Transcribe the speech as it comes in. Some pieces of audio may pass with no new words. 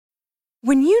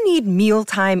When you need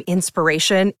mealtime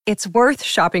inspiration, it's worth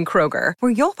shopping Kroger,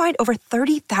 where you'll find over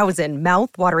 30,000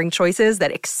 mouth-watering choices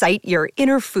that excite your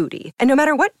inner foodie. And no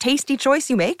matter what tasty choice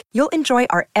you make, you'll enjoy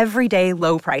our everyday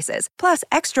low prices, plus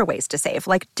extra ways to save,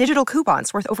 like digital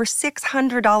coupons worth over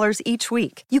 $600 each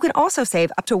week. You can also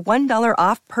save up to $1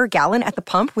 off per gallon at the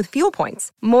pump with fuel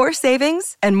points. More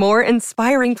savings and more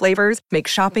inspiring flavors make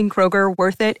shopping Kroger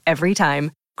worth it every time.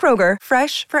 Kroger,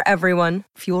 fresh for everyone.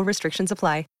 Fuel restrictions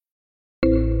apply.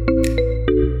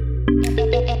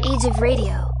 Age of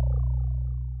Radio.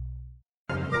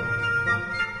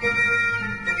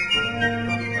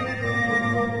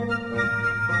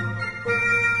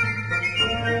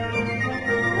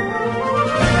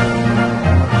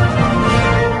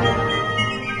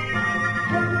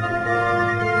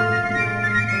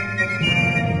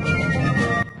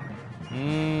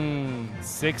 Mmm,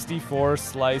 64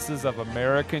 slices of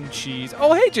American cheese.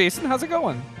 Oh, hey, Jason, how's it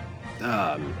going?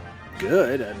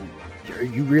 Good. Are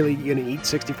you really going to eat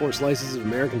 64 slices of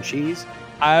American cheese?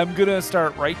 I'm going to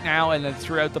start right now, and then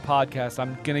throughout the podcast,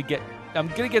 I'm going to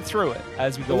get through it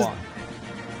as we go on.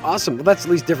 Awesome. Well, that's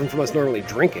at least different from us normally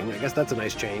drinking. I guess that's a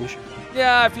nice change.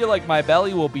 Yeah, I feel like my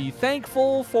belly will be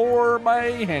thankful for my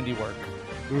handiwork.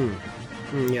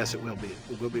 Yes, it will be.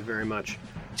 It will be very much.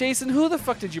 Jason, who the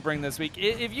fuck did you bring this week?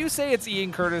 If you say it's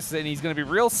Ian Curtis and he's going to be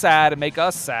real sad and make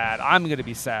us sad, I'm going to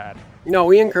be sad.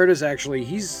 No, Ian Curtis, actually,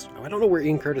 I don't know where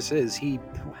Ian Curtis is.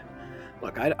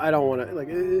 Look, I don't want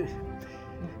to,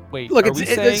 Wait, look, it's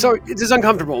it's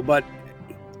uncomfortable, but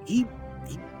he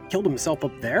killed himself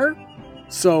up there,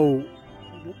 so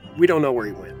we don't know where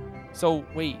he went. So,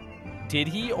 wait, did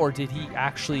he or did he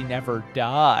actually never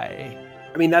die?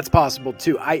 I mean, that's possible,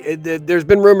 too. There's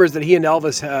been rumors that he and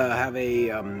Elvis have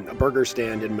a burger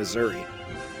stand in Missouri.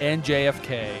 And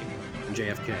JFK.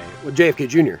 Well, JFK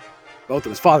Jr. Both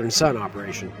of his father and son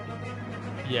operation.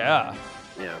 Yeah.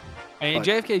 Yeah. And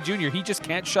JFK Jr., he just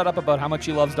can't shut up about how much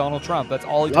he loves Donald Trump. That's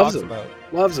all he talks about.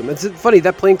 Loves him. It's funny,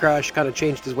 that plane crash kind of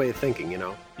changed his way of thinking, you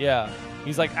know? Yeah.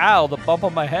 He's like, ow, the bump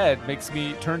on my head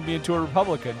turned me into a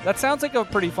Republican. That sounds like a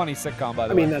pretty funny sitcom, by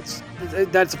the way. I mean,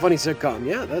 that's a funny sitcom,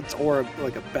 yeah. Or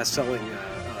like a best-selling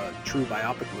true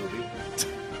biopic movie.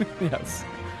 Yes.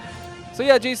 So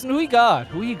yeah, Jason, who you got?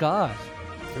 Who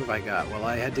have I got? Well,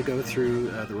 I had to go through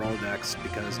the Rolodex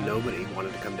because nobody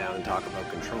wanted to come down and talk about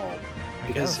Control.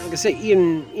 Because, like I say,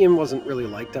 Ian wasn't really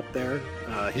liked up there.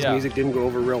 His music didn't go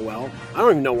over real well. I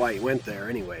don't even know why he went there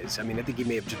anyways. I mean, I think he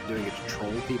may have just been doing it to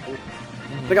troll people.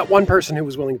 I got one person who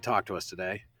was willing to talk to us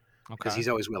today. Because he's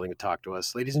always willing to talk to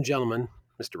us. Ladies and gentlemen,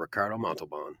 Mr. Ricardo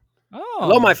Montalban. Oh.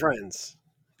 Hello, my friends.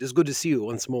 It is good to see you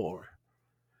once more.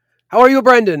 How are you,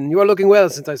 Brendan? You are looking well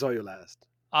since I saw you last.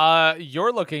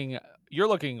 You're looking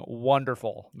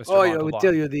wonderful, Mr. Oh, Montalban. I would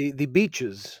tell you, the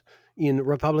beaches in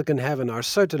Republican heaven are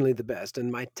certainly the best,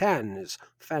 and my tan is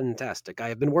fantastic. I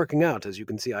have been working out. As you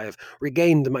can see, I have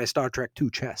regained my Star Trek II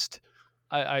chest.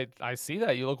 I see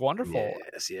that. You look wonderful.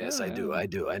 Yes, I do.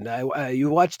 And you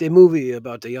watched a movie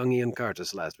about a young Ian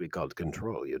Curtis last week called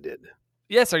Control, you did.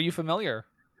 Yes, are you familiar?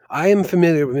 I am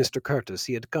familiar with Mr. Curtis.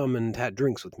 He had come and had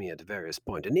drinks with me at various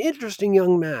points. An interesting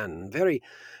young man, very,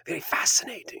 very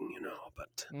fascinating,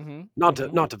 but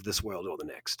not of this world or the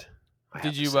next.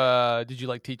 Did you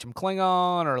like teach him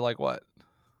Klingon or like what?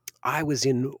 I was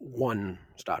in one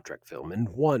Star Trek film, in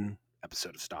one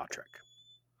episode of Star Trek.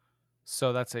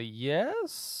 So that's a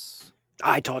yes?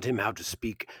 I taught him how to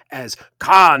speak as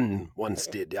Khan once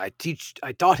did. I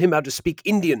taught him how to speak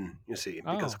Indian, you see,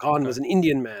 because Khan was an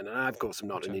Indian man, and I, of course, am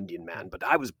not an Indian man, but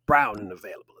I was brown and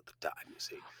available at the time, you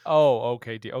see. Oh,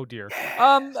 okay. Oh, dear.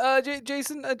 Yes.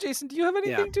 Jason, do you have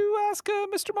anything to ask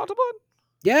Mr. Montalban?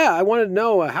 Yeah, I wanted to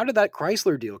know, how did that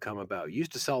Chrysler deal come about? You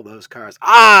used to sell those cars.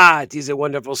 It is a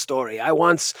wonderful story. I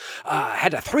once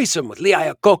had a threesome with Lee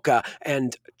Iacocca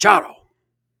and Charo.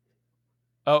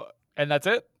 Oh, and that's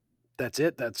it? That's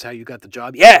it? That's how you got the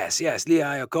job? Yes. Lee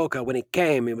Iacocca, when he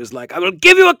came, he was like, I will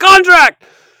give you a contract!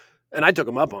 And I took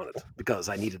him up on it because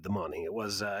I needed the money. It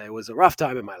was a rough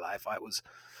time in my life. I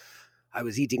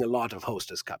was eating a lot of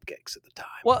Hostess cupcakes at the time.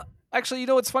 Well, actually,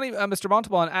 it's funny, Mr.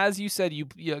 Montalban, as you said,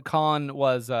 Khan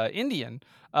was Indian.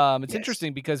 It's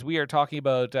interesting because we are talking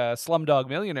about Slumdog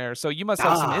Millionaire, so you must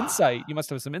have some insight. You must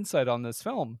have some insight on this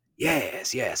film.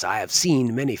 Yes. I have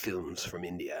seen many films from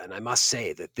India, and I must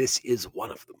say that this is one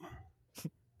of them.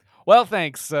 Well,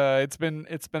 thanks. It's been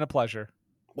a pleasure.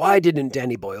 Why didn't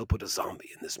Danny Boyle put a zombie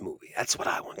in this movie? That's what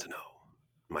I want to know,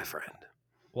 my friend.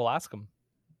 We'll ask him.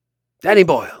 Danny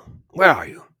Boyle, where are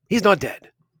you? He's not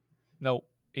dead. No,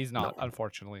 he's not,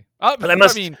 unfortunately. But I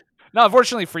mean, not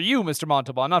unfortunately for you, Mr.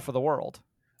 Montalban, not for the world.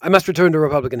 I must return to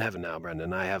Republican heaven now,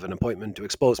 Brendan. I have an appointment to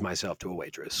expose myself to a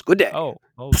waitress. Good day. Oh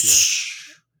dear.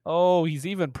 Oh, he's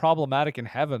even problematic in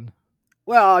heaven.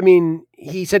 Well, I mean,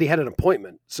 he said he had an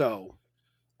appointment, so.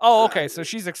 Oh, okay. So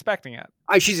she's expecting it.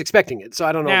 She's expecting it, so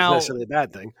I don't know if it's necessarily a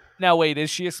bad thing. Now, wait,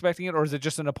 is she expecting it, or is it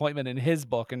just an appointment in his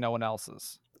book and no one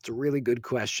else's? It's a really good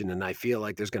question, and I feel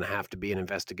like there's going to have to be an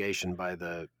investigation by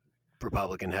the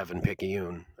Republican Heaven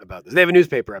Picayune about this. They have a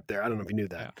newspaper up there. I don't know if you knew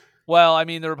that. Yeah. Well, I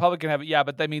mean, the Republican Heaven, yeah,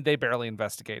 but I mean, they barely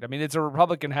investigate. I mean, it's a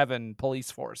Republican Heaven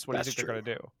police force. What do you think they're going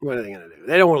to do? What are they going to do?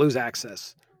 They don't want to lose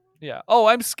access. Yeah. Oh,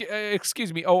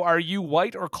 excuse me. Oh, are you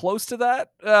white or close to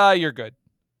that? You're good.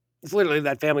 It's literally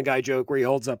that Family Guy joke where he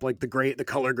holds up like the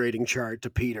color grading chart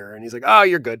to Peter, and he's like, "Oh,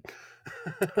 you're good."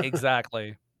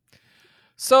 Exactly.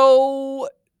 So,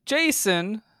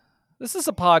 Jason, this is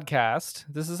a podcast.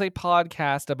 This is a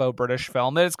podcast about British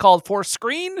film. It's called For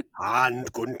Screen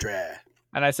and Country.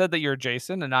 And I said that you're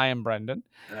Jason, and I am Brendan.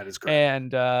 That is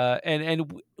correct.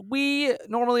 And we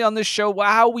normally on this show,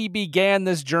 how we began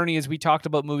this journey is we talked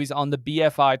about movies on the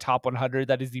BFI Top 100.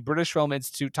 That is the British Film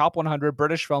Institute Top 100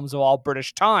 British films of all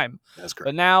British time. That's correct.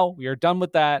 But now we are done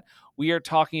with that. We are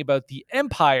talking about the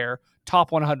Empire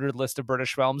Top 100 list of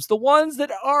British films, the ones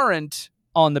that aren't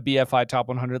on the BFI Top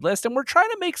 100 list. And we're trying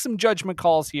to make some judgment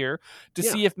calls here to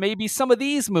see if maybe some of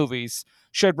these movies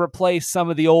should replace some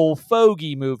of the old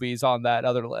fogey movies on that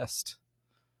other list.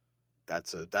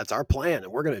 That's our plan,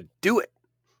 and we're going to do it.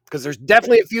 Because there's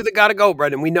definitely a few that got to go,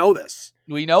 Brendan. We know this.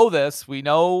 We know this. We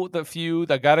know the few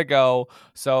that got to go.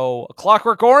 So,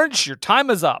 Clockwork Orange, your time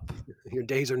is up. Your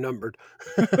days are numbered.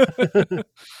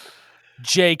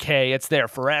 JK, it's there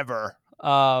forever.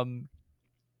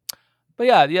 But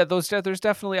yeah, there's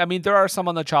definitely, I mean, there are some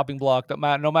on the chopping block that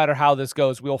no matter how this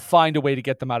goes, we'll find a way to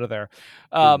get them out of there.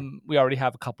 We already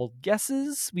have a couple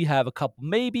guesses. We have a couple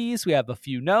maybes. We have a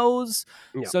few no's.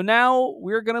 Yeah. So now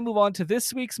we're going to move on to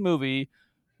this week's movie,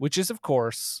 which is, of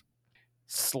course,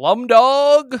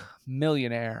 Slumdog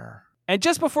Millionaire. And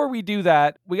just before we do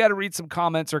that, we got to read some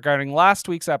comments regarding last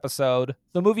week's episode.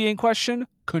 The movie in question,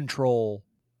 Control.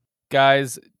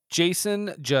 Guys,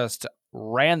 Jason just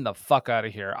ran the fuck out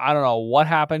of here. I don't know what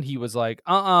happened. He was like,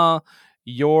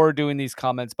 you're doing these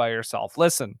comments by yourself.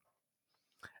 Listen,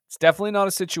 it's definitely not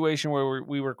a situation where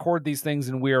we record these things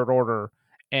in weird order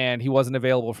and he wasn't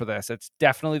available for this. It's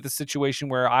definitely the situation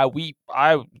where we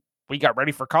got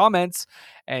ready for comments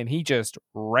and he just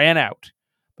ran out.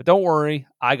 But don't worry,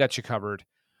 I got you covered.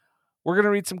 We're going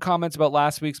to read some comments about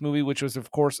last week's movie, which was, of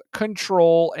course,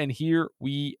 Control, and here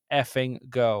we effing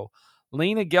go.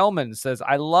 Lena Gelman says,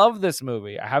 I love this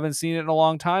movie. I haven't seen it in a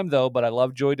long time, though, but I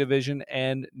love Joy Division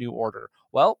and New Order.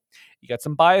 Well, you got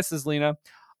some biases, Lena.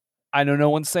 I know no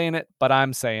one's saying it, but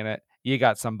I'm saying it. You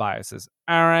got some biases.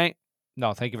 All right.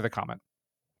 No, thank you for the comment.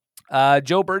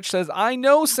 Joe Birch says, I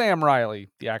know Sam Riley,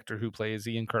 the actor who plays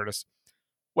Ian Curtis.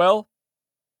 Well,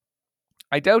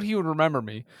 I doubt he would remember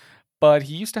me, but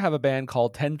he used to have a band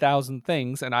called 10,000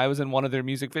 Things, and I was in one of their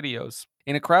music videos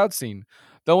in a crowd scene.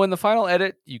 Though in the final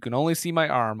edit, you can only see my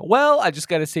arm. Well, I just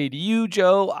got to say to you,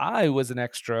 Joe, I was an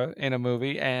extra in a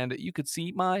movie, and you could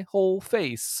see my whole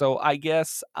face. So I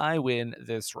guess I win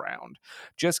this round.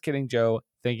 Just kidding, Joe.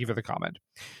 Thank you for the comment.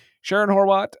 Sharon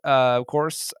Horwath, of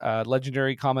course,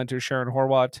 legendary commenter Sharon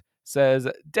Horwath, says,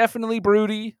 definitely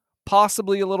broody,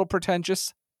 possibly a little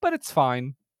pretentious, but it's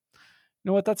fine. You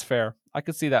know what? That's fair. I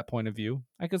could see that point of view.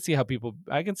 I can see how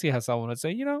someone would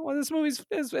say, well, this movie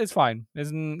is fine.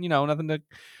 Isn't, nothing to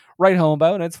write home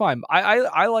about, and it's fine.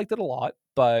 I liked it a lot,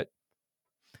 but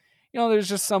there's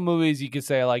just some movies you could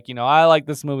say like, I like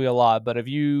this movie a lot, but if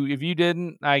you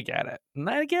didn't, I get it. And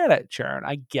I get it, Sharon.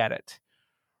 I get it.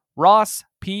 Ross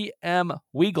P.M.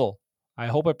 Weagle, I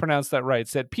hope I pronounced that right,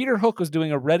 said Peter Hook was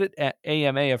doing a Reddit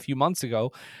AMA a few months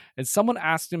ago, and someone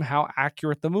asked him how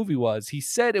accurate the movie was. He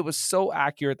said it was so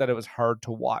accurate that it was hard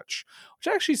to watch, which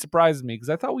actually surprised me because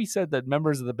I thought we said that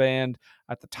members of the band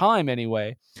at the time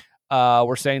anyway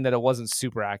were saying that it wasn't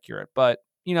super accurate. But,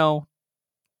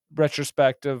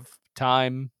 retrospective,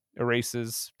 time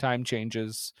erases, time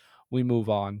changes, we move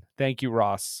on. Thank you,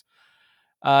 Ross.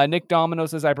 Nick Domino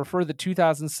says, I prefer the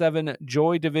 2007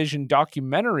 Joy Division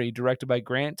documentary directed by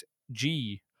Grant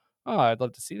G. Oh, I'd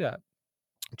love to see that.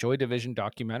 Joy Division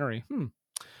documentary.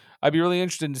 I'd be really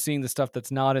interested in seeing the stuff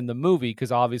that's not in the movie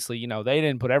because obviously, they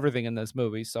didn't put everything in this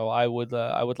movie. So I would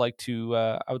like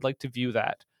to view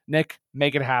that. Nick,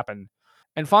 make it happen.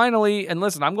 And finally, and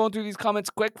listen, I'm going through these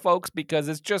comments quick, folks, because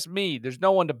it's just me. There's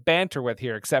no one to banter with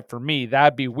here except for me.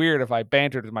 That'd be weird if I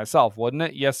bantered with myself, wouldn't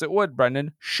it? Yes, it would,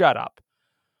 Brendan. Shut up.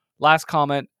 Last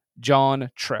comment,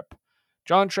 John Tripp.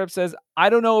 John Tripp says,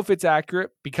 I don't know if it's accurate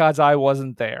because I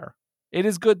wasn't there. It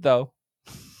is good, though.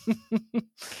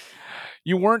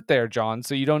 You weren't there, John,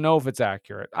 so you don't know if it's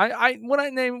accurate.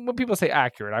 When people say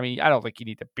accurate, I mean, I don't think you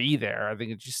need to be there. I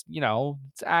think it's just,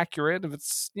 it's accurate. If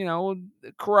it's,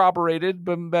 corroborated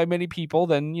by many people,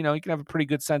 then, you can have a pretty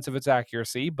good sense of its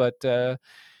accuracy. But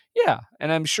yeah,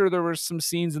 and I'm sure there were some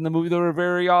scenes in the movie that were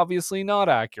very obviously not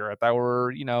accurate, that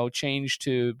were, changed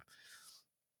to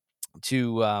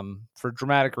for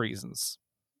dramatic reasons.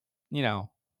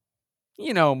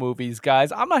 Movies,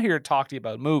 guys. I'm not here to talk to you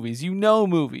about movies.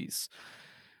 Movies.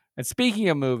 And speaking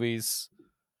of movies,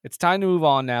 it's time to move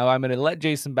on now. I'm going to let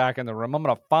Jason back in the room. I'm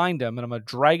going to find him and I'm going to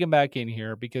drag him back in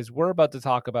here because we're about to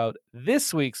talk about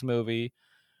this week's movie,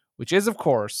 which is, of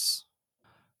course,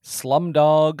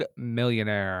 Slumdog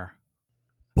Millionaire.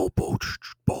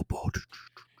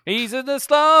 He's in the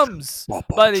slums,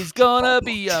 but he's gonna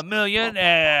be a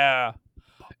millionaire.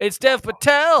 It's Dev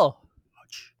Patel.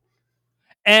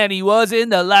 And he was in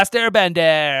The Last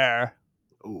Airbender.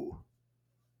 Ooh.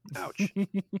 Ouch.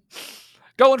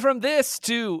 Going from this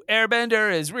to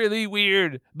Airbender is really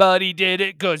weird, but he did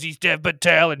it because he's Dev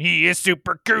Patel and he is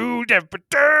super cool. Dev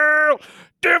Patel!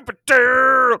 Dev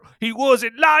Patel! He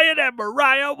wasn't lying and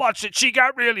Mariah watched it. She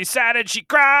got really sad and she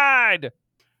cried.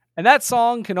 And that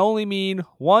song can only mean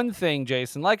one thing,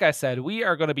 Jason. Like I said, we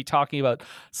are going to be talking about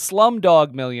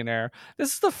Slumdog Millionaire.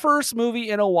 This is the first movie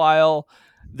in a while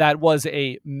that was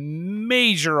a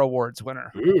major awards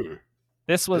winner.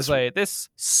 This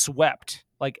swept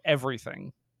like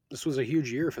everything. This was a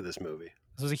huge year for this movie.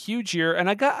 This was a huge year, and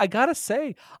I gotta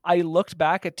say, I looked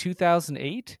back at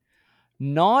 2008.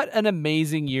 Not an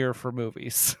amazing year for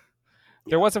movies.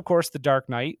 There was, of course, The Dark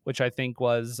Knight, which I think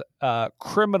was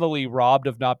criminally robbed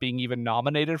of not being even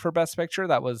nominated for Best Picture.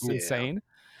 That was insane.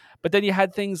 But then you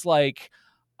had things like,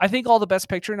 I think all the Best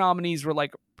Picture nominees were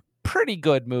like pretty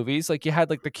good movies. Like you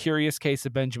had like The Curious Case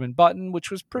of Benjamin Button,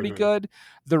 which was pretty good.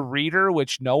 The Reader,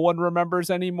 which no one remembers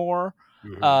anymore.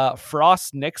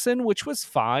 Frost Nixon, which was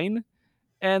fine.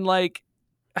 And like,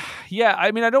 yeah,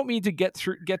 I mean, I don't mean to get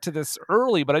to this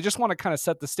early, but I just want to kind of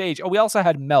set the stage. Oh, we also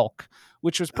had Milk,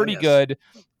 which was pretty good,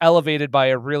 elevated by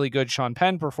a really good Sean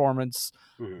Penn performance,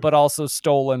 but also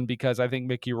stolen because I think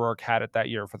Mickey Rourke had it that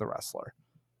year for The Wrestler.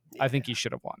 I think he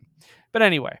should have won. But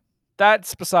anyway,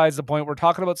 that's besides the point. We're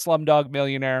talking about Slumdog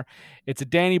Millionaire. It's a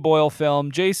Danny Boyle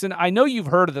film. Jason, I know you've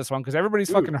heard of this one because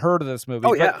everybody's fucking heard of this movie.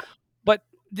 Oh, yeah. But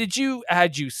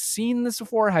had you seen this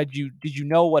before? Did you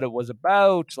know what it was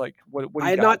about? Like what I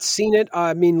had not seen it.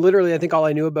 I mean, literally, I think all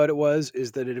I knew about it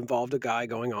is that it involved a guy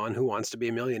going on who wants to be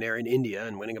a millionaire in India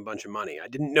and winning a bunch of money. I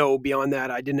didn't know beyond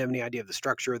that. I didn't have any idea of the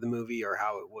structure of the movie or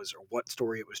how it was or what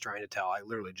story it was trying to tell. I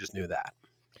literally just knew that.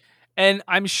 And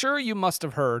I'm sure you must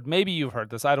have heard, maybe you've heard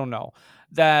this, I don't know,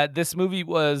 that this movie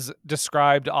was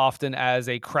described often as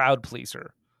a crowd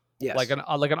pleaser. Yes. Like an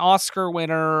Oscar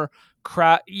winner,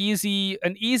 easy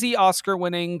Oscar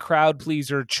winning crowd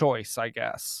pleaser choice, I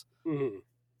guess.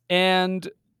 And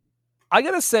I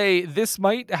gotta say, this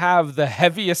might have the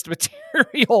heaviest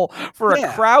material for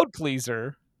a crowd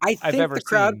pleaser I think the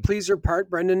crowd pleaser part,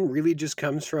 Brendan, really just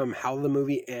comes from how the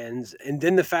movie ends, and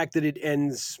then the fact that it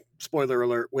ends, spoiler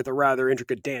alert, with a rather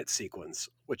intricate dance sequence,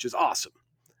 which is awesome.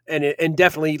 And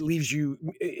definitely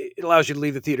it allows you to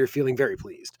leave the theater feeling very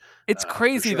pleased. It's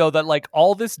crazy though that like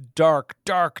all this dark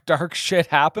shit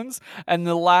happens, and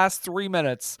the last 3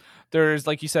 minutes there's,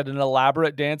 like you said, an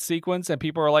elaborate dance sequence, and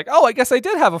people are like, "Oh, I guess I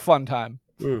did have a fun time."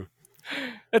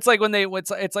 It's like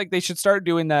it's like they should start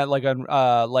doing that like on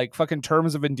like fucking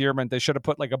Terms of Endearment. They should have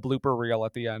put like a blooper reel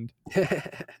at the end.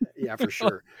 Yeah, for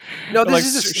sure. No, this like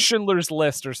is Schindler's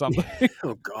List or something.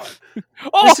 Oh God.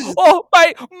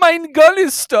 My gun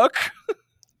is stuck.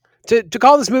 To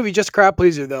call this movie just a crowd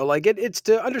pleaser though, like it's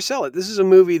to undersell it. This is a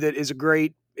movie that is a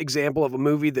great example of a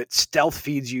movie that stealth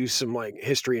feeds you some like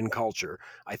history and culture.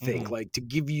 I think like it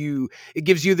gives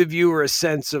you the viewer a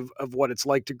sense of what it's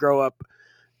like to grow up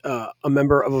a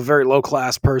member of a very low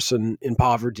class person in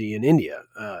poverty in India,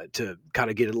 to kind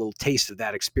of get a little taste of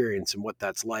that experience and what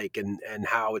that's like, and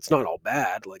how it's not all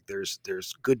bad. Like there's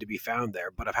good to be found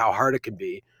there, but of how hard it can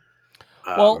be.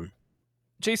 Well,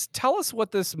 Jace, tell us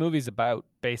what this movie's about,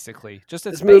 basically. Just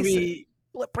this movie.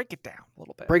 Break it down a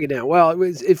little bit. Break it down. Well,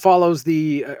 it follows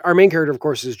our main character, of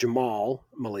course, is Jamal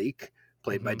Malik,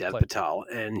 played by Dev Patel,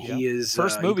 and he is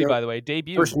first movie, by the way,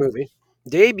 debut. First movie.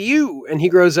 Debut, and he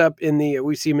grows up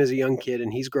we see him as a young kid,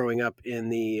 and he's growing up in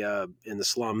the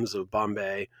slums of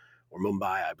Bombay or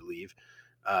Mumbai, I believe,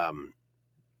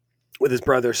 with his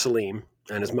brother Salim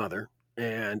and his mother,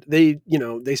 and they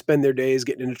spend their days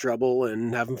getting into trouble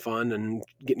and having fun and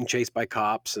getting chased by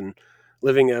cops and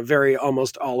living a very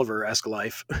almost Oliver-esque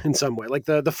life in some way, like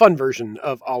the fun version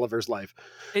of Oliver's life.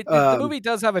 The movie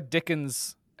does have a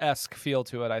Dickens esque feel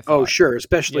to it. I Oh, thought. sure,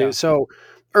 especially Yeah. so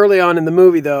early on in the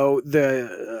movie, though,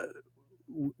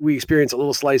 we experience a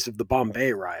little slice of the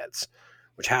Bombay riots,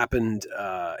 which happened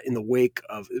in the wake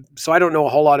of. So I don't know a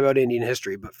whole lot about Indian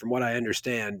history, but from what I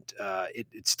understand,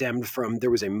 it stemmed from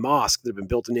there was a mosque that had been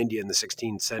built in India in the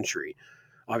 16th century,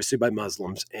 obviously by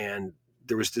Muslims, and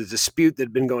there was the dispute that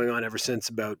had been going on ever since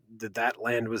about that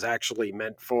land was actually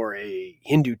meant for a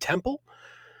Hindu temple.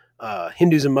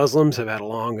 Hindus and Muslims have had a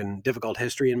long and difficult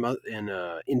history in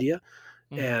India,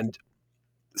 and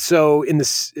so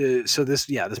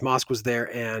this mosque was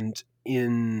there, and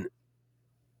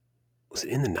was it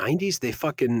in the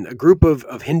 90s? A group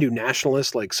of Hindu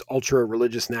nationalists, like ultra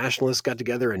religious nationalists, got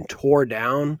together and tore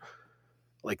down,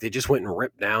 like they just went and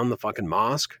ripped down the fucking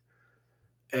mosque.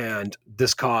 And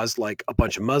this caused like a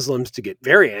bunch of Muslims to get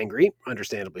very angry,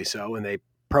 understandably so, and they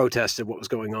protested what was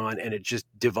going on, and it just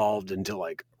devolved into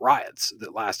like riots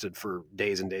that lasted for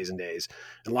days and days and days.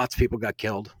 And lots of people got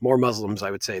killed, more Muslims,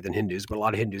 I would say, than Hindus, but a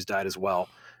lot of Hindus died as well.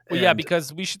 Well, yeah,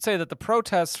 because we should say that the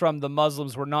protests from the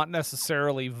Muslims were not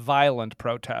necessarily violent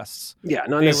protests. Yeah,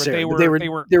 not necessarily.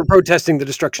 They were protesting the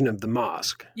destruction of the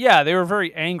mosque. Yeah, they were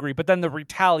very angry. But then the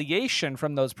retaliation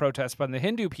from those protests by the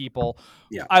Hindu people,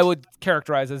 yeah, I would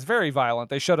characterize as very violent.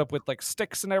 They showed up with like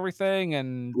sticks and everything,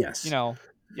 and yes,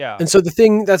 yeah. And so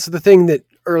that's the thing that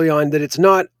early on that it's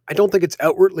not. I don't think it's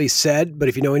outwardly said, but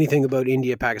if you know anything about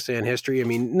India-Pakistan history, I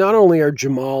mean, not only are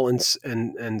Jamal and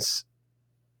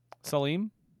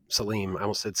Salim, I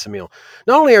almost said Samil.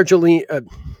 Not only are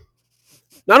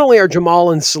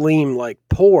Jamal and Salim like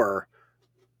poor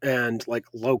and like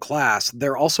low class,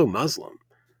 they're also Muslim.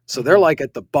 So they're like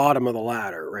at the bottom of the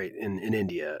ladder, right, in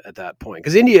India at that point.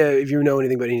 Because India, if you know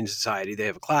anything about Indian society, they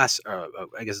have a class,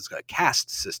 I guess it's got a caste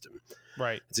system.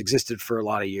 Right. It's existed for a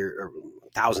lot of years, or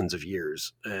thousands of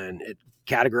years, and it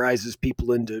categorizes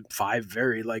people into 5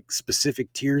 very like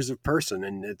specific tiers of person,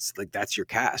 and it's like that's your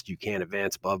caste. You can't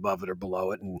advance above it or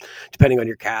below it, and depending on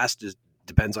your caste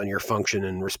depends on your function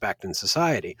and respect in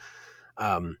society.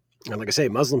 And like I say,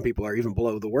 Muslim people are even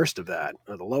below the worst of that,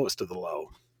 or the lowest of the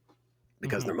low,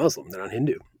 because they're Muslim, they're not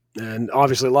Hindu. And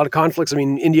obviously a lot of conflicts. I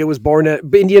mean, India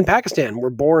and Pakistan were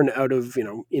born out of,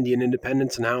 Indian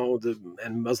independence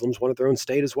and Muslims wanted their own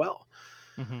state as well.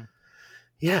 Mm-hmm.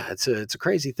 Yeah, it's a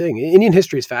crazy thing. Indian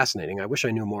history is fascinating. I wish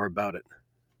I knew more about it.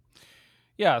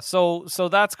 Yeah, so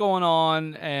that's going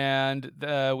on, and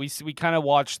we kind of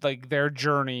watched like their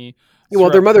journey. Well,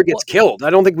 their mother gets killed. I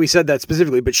don't think we said that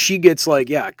specifically, but she gets slapped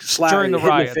during the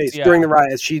riots. In the face. Yeah. During the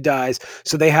riots, she dies.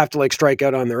 So they have to like strike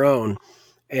out on their own,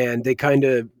 and they kind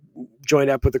of join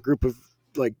up with a group of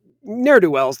like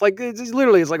ne'er-do-wells. Like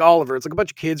it's like Oliver. It's like a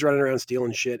bunch of kids running around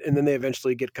stealing shit, and then they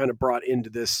eventually get kind of brought into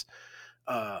this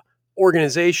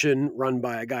organization run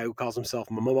by a guy who calls himself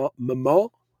Maman.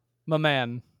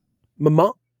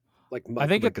 Like I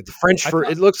think it's French for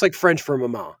it looks like French for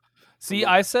Maman. See,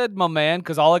 I said my man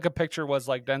because all I could picture was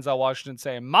like Denzel Washington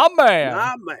saying, "My man."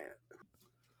 My man.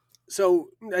 So,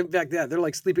 in fact, yeah, they're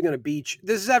like sleeping on a beach.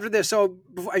 This is after this. So,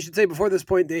 I should say before this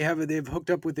point, they've hooked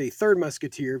up with a third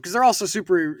musketeer because they're also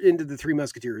super into the Three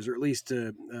Musketeers, or at least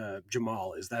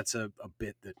Jamal is. That's a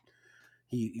bit that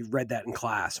he read that in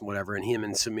class and whatever, and him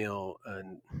and Salim.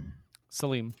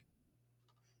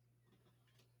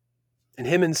 And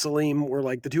him and Salim were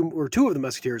like two of the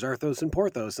musketeers, Arthos and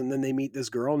Porthos, and then they meet this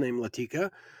girl named Latika,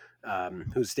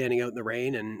 who's standing out in the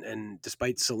rain, and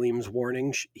despite Salim's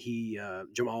warning,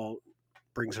 Jamal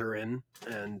brings her in,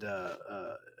 and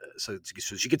so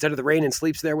she gets out of the rain and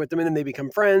sleeps there with them, and then they become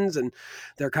friends, and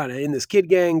they're kind of in this kid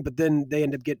gang, but then they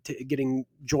end up getting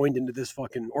joined into this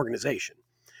fucking organization.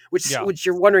 Which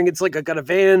you're wondering, it's like got a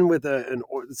van with it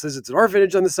says it's an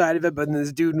orphanage on the side of it, but then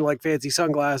this dude in like fancy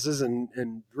sunglasses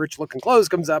and rich looking clothes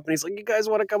comes up and he's like, "You guys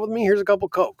want to come with me? Here's a couple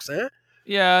Cokes, eh?"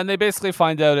 Yeah, and they basically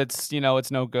find out it's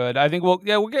no good. I think we'll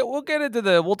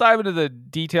dive into the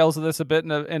details of this a bit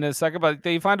in a second, but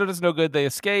they find out it's no good. They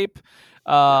escape.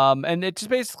 And it just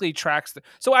basically tracks.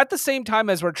 So at the same time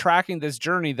as we're tracking this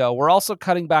journey, though, we're also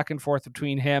cutting back and forth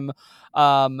between him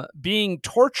being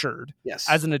tortured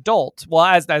as an adult. Well,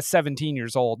 as 17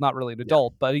 years old, not really an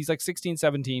adult, but he's like 16,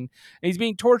 17. And he's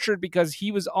being tortured because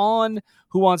he was on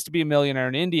Who Wants to Be a Millionaire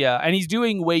in India, and he's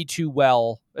doing way too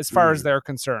well as far as they're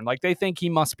concerned. Like, they think he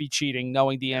must be cheating,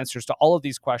 knowing the answers to all of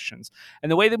these questions.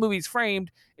 And the way the movie's framed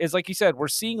is, like you said, we're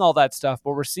seeing all that stuff,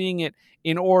 but we're seeing it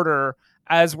in order.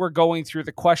 As we're going through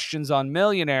the questions on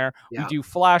Millionaire, we do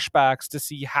flashbacks to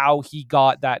see how he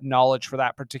got that knowledge for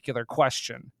that particular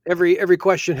question. Every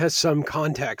question has some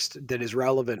context that is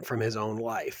relevant from his own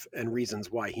life and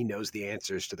reasons why he knows the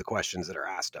answers to the questions that are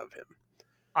asked of him.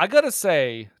 I gotta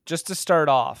say, just to start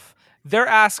off, they're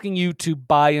asking you to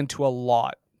buy into a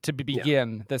lot to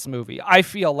begin this movie. I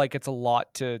feel like it's a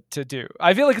lot to do.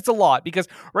 I feel like it's a lot because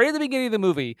right at the beginning of the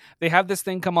movie, they have this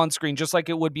thing come on screen just like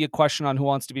it would be a question on Who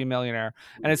Wants to Be a Millionaire.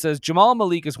 And it says, Jamal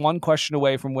Malik is one question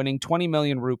away from winning 20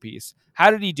 million rupees. How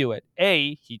did he do it?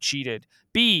 A, he cheated.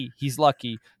 B, he's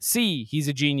lucky. C, he's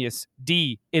a genius.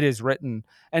 D, it is written.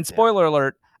 And spoiler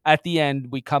alert, at the end,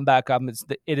 we come back up.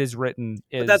 It is written.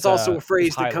 But that's also a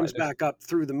phrase that comes back up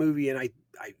through the movie. And I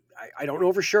don't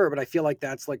know for sure, but I feel like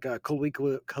that's like a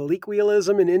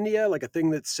colloquialism in India, like a thing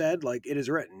that's said, like it is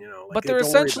written, you know. Like, but they're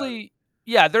essentially,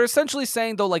 they're essentially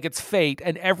saying though, like it's fate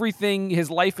and everything, his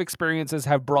life experiences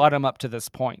have brought him up to this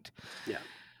point. Yeah.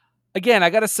 Again, I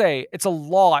got to say, it's a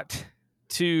lot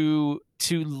to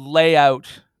lay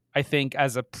out, I think,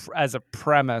 as a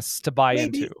premise to buy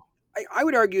into. I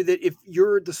would argue that if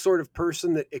you're the sort of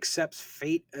person that accepts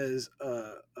fate as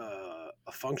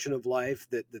a function of life,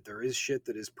 that there is shit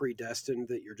that is predestined,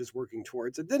 that you're just working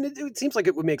towards it, then it seems like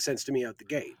it would make sense to me out the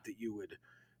gate that you would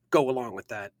go along with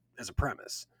that as a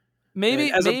premise. Maybe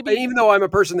even though I'm a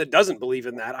person that doesn't believe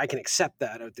in that, I can accept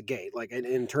that out the gate, like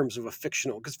in terms of a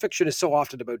fictional, because fiction is so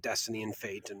often about destiny and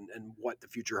fate and what the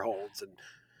future holds and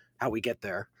how we get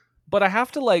there. But I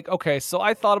have to so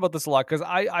I thought about this a lot because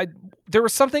I there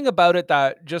was something about it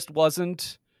that just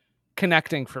wasn't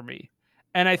connecting for me.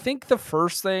 And I think the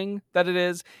first thing that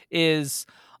it is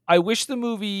I wish the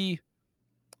movie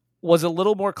was a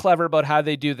little more clever about how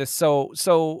they do this.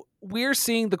 So we're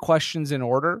seeing the questions in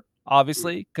order,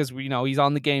 obviously, because he's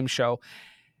on the game show.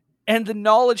 And the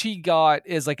knowledge he got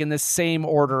is like in the same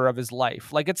order of his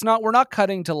life. Like we're not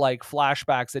cutting to like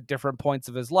flashbacks at different points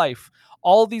of his life.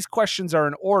 All of these questions are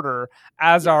in order,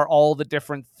 as are all the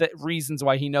different reasons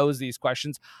why he knows these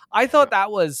questions. I thought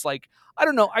that was like, I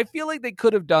don't know. I feel like they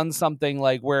could have done something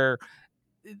like where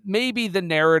maybe the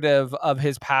narrative of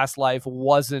his past life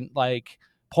wasn't like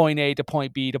point A to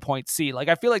point B to point C. Like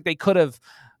I feel like they could have,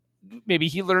 maybe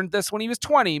he learned this when he was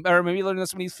 20, or maybe he learned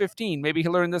this when he was 15. Maybe he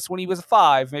learned this when he was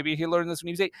 5. Maybe he learned this when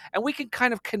he was 8. And we can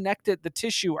kind of connect the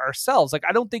tissue ourselves. Like,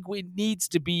 I don't think it needs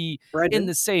to be in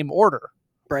the same order.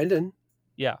 Brendan.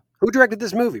 Yeah. Who directed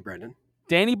this movie, Brendan?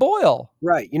 Danny Boyle.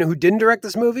 Right. You know who didn't direct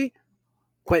this movie?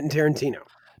 Quentin Tarantino.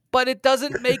 But it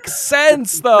doesn't make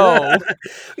sense, though.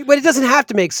 But it doesn't have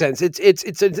to make sense. It's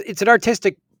an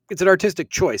artistic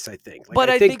choice, I think. Like,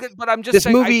 but I'm just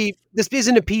saying, this movie. This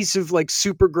isn't a piece of like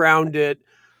super grounded,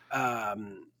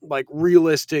 like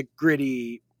realistic,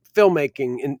 gritty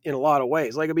filmmaking in a lot of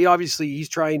ways. Like, I mean, obviously he's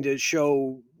trying to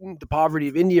show the poverty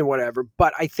of India and whatever,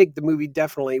 but I think the movie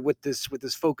definitely with this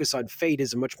focus on fate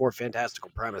is a much more fantastical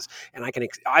premise. And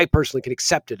I personally can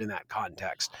accept it in that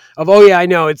context of, oh yeah, I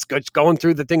know it's going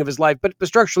through the thing of his life, but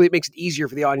structurally it makes it easier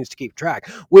for the audience to keep track.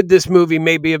 Would this movie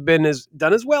maybe have been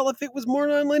done as well if it was more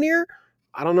nonlinear?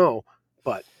 I don't know,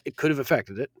 but it could have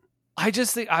affected it. I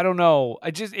just think, I don't know.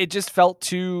 It just felt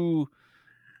too.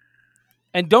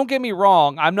 And don't get me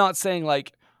wrong, I'm not saying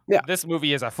like this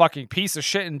movie is a fucking piece of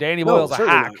shit and Danny Boyle's a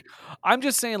hack. Not. I'm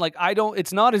just saying like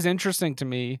it's not as interesting to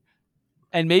me.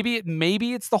 And maybe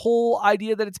it's the whole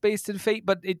idea that it's based in fate,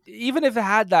 but even if it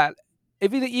had that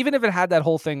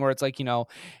whole thing where it's like,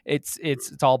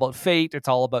 it's all about fate, it's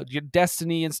all about your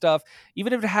destiny and stuff.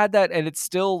 Even if it had that and it's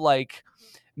still like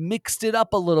mixed it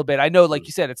up a little bit. I know, like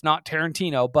you said, it's not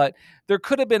Tarantino, but there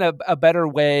could have been a better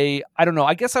way. I don't know.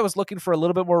 I guess I was looking for a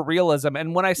little bit more realism.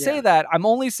 And when I say that, I'm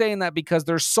only saying that because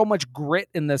there's so much grit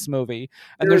in this movie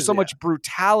and there's so much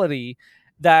brutality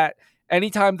that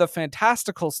anytime the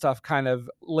fantastical stuff kind of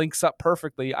links up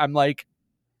perfectly, I'm like,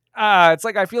 it's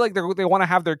like, I feel like they want to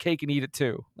have their cake and eat it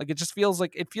too. Like, it feels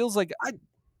like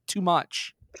too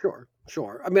much.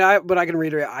 Sure. I mean, but I can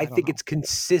reiterate, I think it's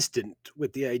consistent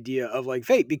with the idea of like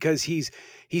fate, because he's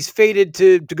fated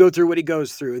to go through what he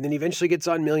goes through, and then he eventually gets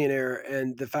on Millionaire,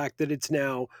 and the fact that it's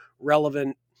now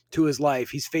relevant to his life,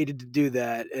 he's fated to do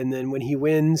that. And then when he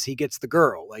wins, he gets the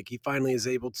girl. Like, he finally is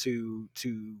able to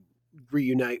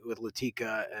reunite with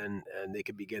Latika, and they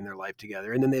can begin their life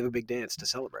together. And then they have a big dance to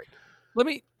celebrate. Let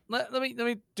me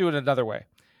do it another way.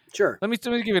 Sure. Let me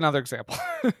give you another example.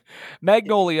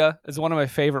 Magnolia is one of my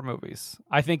favorite movies.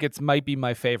 I think it might be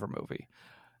my favorite movie.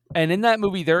 And in that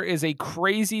movie, there is a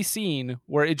crazy scene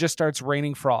where it just starts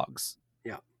raining frogs.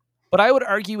 Yeah. But I would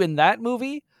argue in that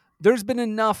movie, there's been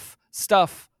enough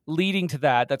stuff leading to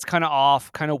that's kind of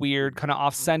off, kind of weird, kind of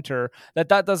off center, that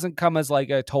doesn't come as like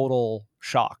a total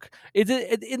shock.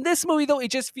 In this movie though,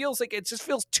 it just feels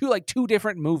two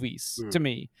different movies to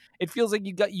me. It feels like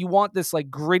you want this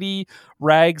like gritty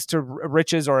rags to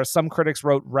riches, or as some critics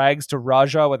wrote, rags to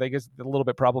Raja, which I guess is a little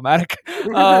bit problematic.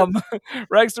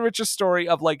 Rags to riches story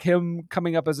of like him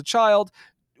coming up as a child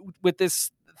with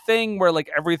this thing where like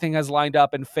everything has lined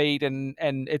up and fate and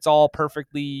it's all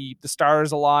perfectly, the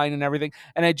stars align and everything.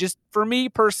 And I just, for me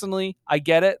personally, I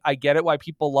get it why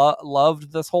people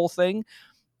loved this whole thing.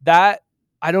 That,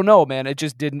 I don't know, man, it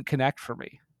just didn't connect for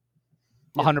me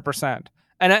 100%.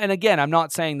 And again, I'm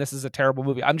not saying this is a terrible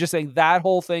movie. I'm just saying that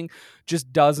whole thing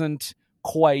just doesn't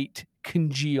quite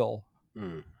congeal.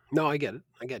 No, I get it.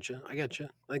 I get you. I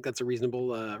think that's a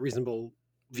reasonable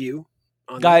view.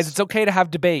 Guys, it's okay to have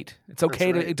debate. It's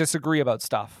okay to disagree about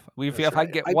stuff. If I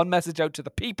get one message out to the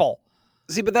people.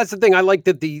 See, but that's the thing. I like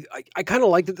that I kind of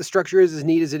like that the structure is as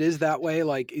neat as it is that way.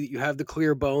 Like you have the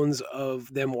clear bones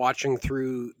of them watching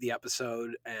through the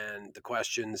episode and the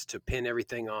questions to pin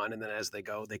everything on, and then as they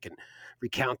go, they can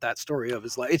recount that story of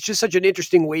his life. It's just such an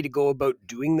interesting way to go about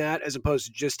doing that, as opposed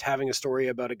to just having a story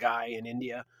about a guy in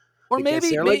India. Or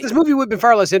maybe this movie would have been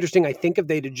far less interesting, I think, if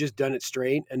they'd have just done it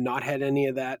straight and not had any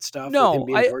of that stuff. No, with him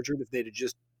being tortured. If they'd have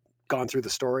just gone through the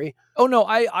story. Oh no,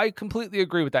 I completely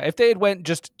agree with that. If they had went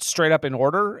just straight up in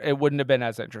order, it wouldn't have been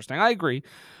as interesting. I agree.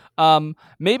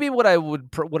 Maybe what I would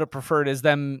have preferred is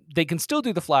they can still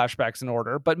do the flashbacks in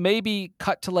order, but maybe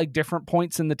cut to like different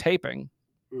points in the taping.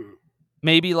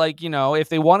 Maybe like, if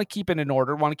they want to keep it in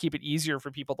order, want to keep it easier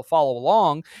for people to follow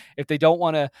along, if they don't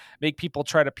want to make people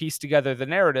try to piece together the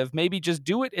narrative, maybe just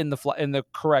do it in the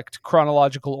correct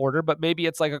chronological order, but maybe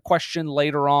it's like a question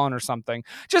later on or something.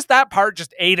 Just that part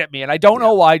just ate at me, and I don't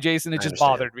know why, Jason. It just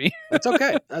bothered me. That's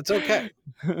okay. That's okay.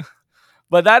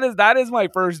 But that is my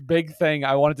first big thing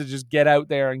I wanted to just get out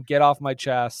there and get off my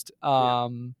chest. Yeah,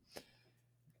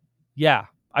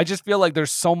 I just feel like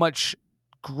there's so much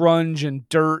grunge and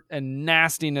dirt and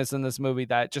nastiness in this movie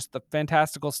that just the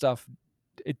fantastical stuff,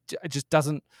 it just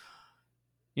doesn't.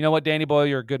 You know what, Danny Boyle,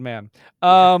 you're a good man.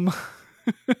 But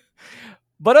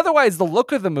otherwise, the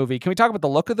look of the movie. Can we talk about the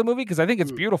look of the movie? Because I think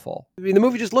it's beautiful. I mean, the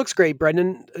movie just looks great,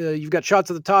 Brendan. You've got shots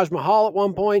of the Taj Mahal at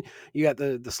one point. You got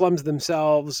the slums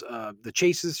themselves, the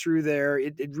chases through there.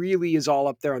 It really is all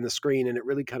up there on the screen, and it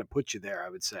really kind of puts you there, I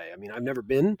would say. I mean, I've never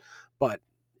been, but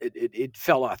it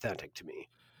felt authentic to me.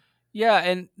 Yeah,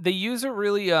 and they use a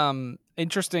really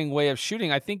interesting way of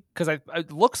shooting, I think, because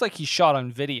it looks like he's shot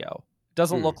on video. It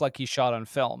doesn't look like he's shot on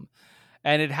film.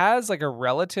 And it has like a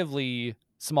relatively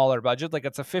smaller budget. Like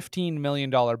it's a $15 million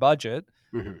budget.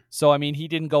 So, I mean, he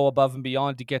didn't go above and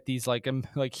beyond to get these like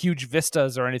huge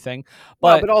vistas or anything.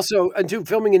 But also, and too,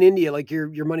 filming in India, like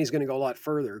your money's going to go a lot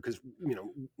further because,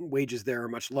 wages there are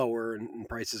much lower and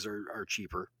prices are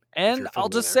cheaper. And I'll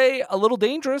just say a little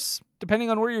dangerous, depending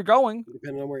on where you're going.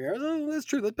 Depending on where you are. Oh, that's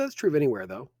true. That's true of anywhere,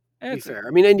 though. To be fair.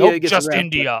 I mean, India gets just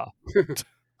India.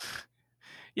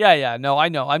 Yeah. No, I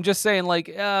know. I'm just saying, like,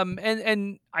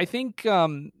 and I think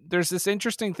there's this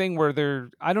interesting thing where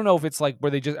I don't know if it's like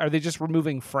where are they just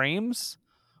removing frames,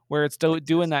 where it's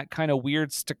doing that kind of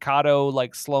weird staccato,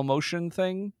 like slow motion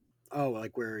thing. Oh,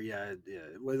 like where, yeah.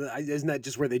 Isn't that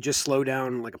just where they just slow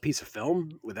down like a piece of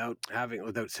film without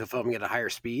filming at a higher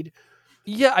speed?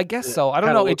 Yeah, I guess so. I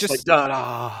don't know. It just like,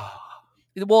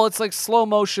 well, it's like slow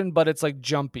motion, but it's like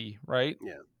jumpy, right?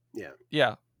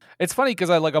 Yeah. It's funny because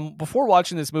before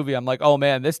watching this movie, I'm like, oh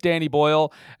man, this Danny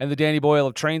Boyle and the Danny Boyle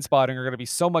of Trainspotting are going to be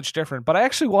so much different. But I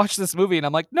actually watched this movie and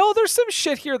I'm like, no, there's some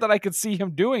shit here that I could see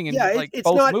him doing in it's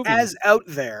both not movies. As out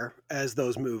there as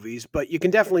those movies, but you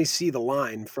can definitely see the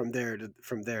line from there to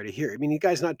here. I mean, the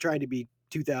guy's not trying to be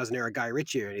 2000 era Guy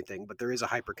Ritchie or anything, but there is a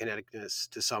hyperkineticness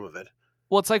to some of it.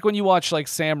 Well, it's like when you watch like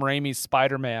Sam Raimi's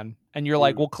Spider-Man and you're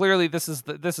like, well, clearly this is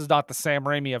not the Sam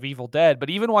Raimi of Evil Dead. But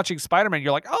even watching Spider-Man,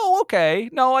 you're like, oh, okay.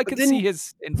 No, I can see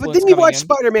his influence. But then you watch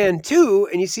Spider-Man 2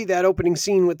 and you see that opening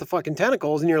scene with the fucking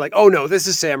tentacles and you're like, oh no, this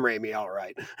is Sam Raimi. All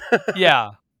right. Yeah.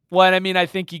 Well, and I mean, I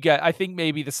think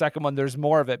maybe the second one, there's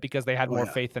more of it because they had more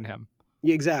faith in him.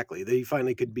 Yeah, exactly. He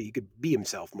finally could be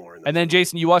himself more. And then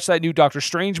Jason, you watch that new Doctor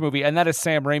Strange movie, and that is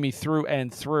Sam Raimi through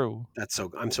and through.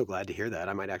 I'm so glad to hear that.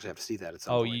 I might actually have to see that at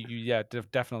some point. Yeah,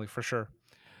 definitely for sure.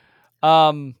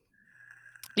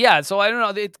 Yeah, so I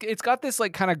don't know. It's got this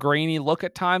like kind of grainy look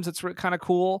at times. It's kind of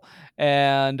cool,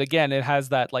 and again, it has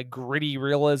that like gritty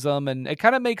realism, and it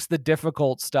kind of makes the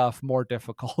difficult stuff more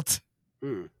difficult.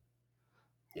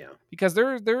 Yeah, because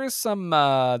there is some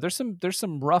there's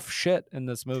some rough shit in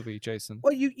this movie, Jason.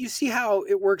 Well, you see how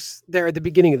it works there at the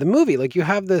beginning of the movie. Like you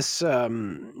have this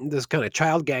this kind of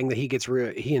child gang that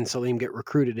he and Salim get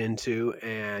recruited into,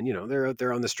 and they're out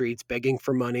there on the streets begging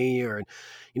for money, or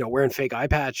wearing fake eye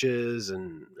patches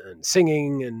and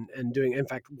singing and doing. In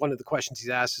fact, one of the questions he's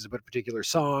asked is about a particular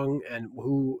song and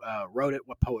who wrote it,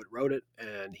 what poet wrote it,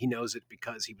 and he knows it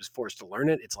because he was forced to learn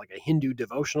it. It's like a Hindu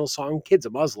devotional song. Kid's a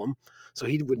Muslim, so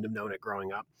he wouldn't have known it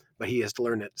growing up, but he has to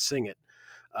learn it, sing it.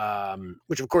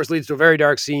 which of course leads to a very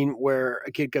dark scene where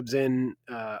a kid comes in,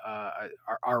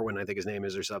 Arwen, I think his name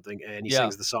is, or something, and he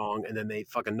sings the song, and then they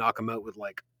fucking knock him out with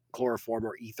like chloroform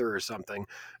or ether or something,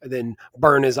 and then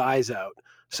burn his eyes out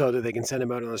so that they can send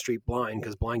him out on the street blind,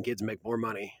 because blind kids make more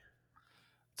money.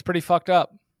 It's pretty fucked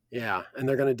up. Yeah, and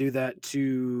they're going to do that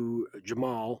to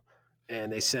Jamal,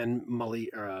 and they send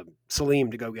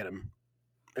Salim to go get him.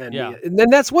 And then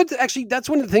that's one of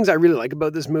the things I really like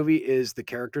about this movie is the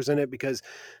characters in it, because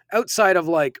outside of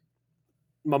like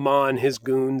Mama and his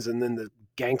goons and then the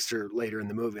gangster later in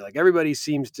the movie, like everybody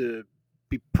seems to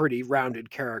be pretty rounded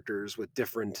characters with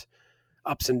different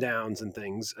ups and downs and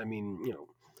things. I mean,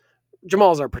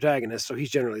 Jamal's our protagonist, so he's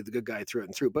generally the good guy through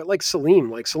and through. But like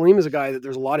Salim is a guy that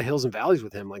there's a lot of hills and valleys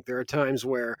with him. Like there are times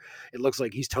where it looks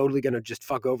like he's totally going to just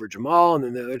fuck over Jamal, and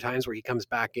then there are other times where he comes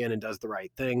back in and does the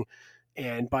right thing.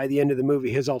 And by the end of the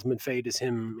movie, his ultimate fate is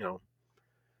him,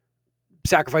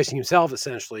 sacrificing himself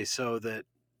essentially so that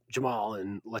Jamal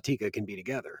and Latika can be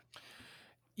together.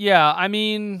 Yeah, I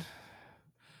mean,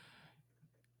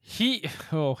 he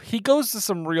goes to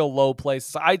some real low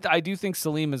places. I do think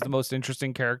Salim is the most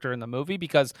interesting character in the movie,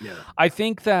 because I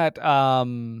think that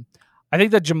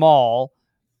Jamal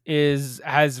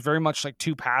has very much like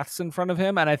two paths in front of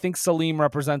him, and I think Salim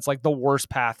represents like the worst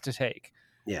path to take.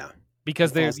 Yeah.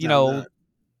 Because there's, go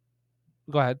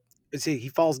ahead. See, he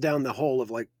falls down the hole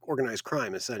of like organized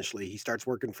crime. Essentially, he starts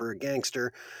working for a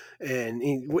gangster, and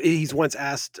he's once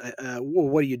asked, well,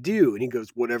 "What do you do?" And he goes,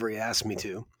 "Whatever he asks me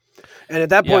to." And at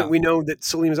that point, we know that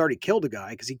Salim has already killed a guy,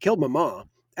 because he killed Mama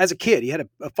as a kid. He had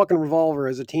a fucking revolver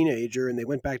as a teenager, and they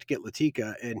went back to get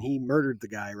Latika, and he murdered the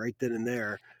guy right then and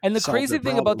there. And the crazy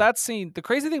thing about that scene,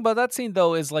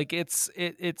 though, is like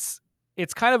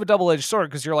it's kind of a double-edged sword,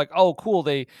 because you're like, oh, cool,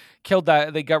 they killed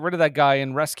that, they got rid of that guy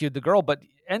and rescued the girl, but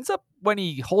ends up when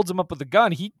he holds him up with the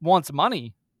gun, he wants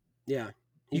money. Yeah.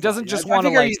 He doesn't just want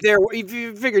to, like... he's there. He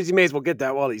figures he may as well get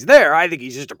that while he's there. I think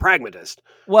he's just a pragmatist.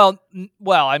 Well,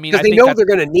 I mean... Because they know they're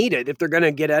going to need it. If they're going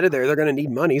to get out of there, they're going to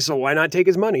need money, so why not take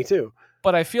his money, too?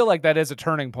 But I feel like that is a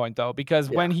turning point, though, because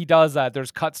when he does that,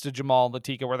 there's cuts to Jamal and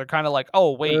Latika where they're kind of like,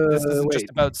 oh, wait, this isn't just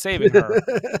about saving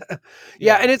her.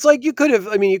 Yeah, and it's like you could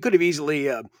have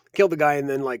easily killed the guy and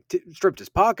then like stripped his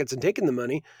pockets and taken the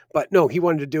money. But no, he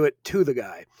wanted to do it to the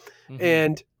guy. Mm-hmm.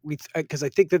 And because I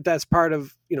think that's part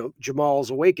of,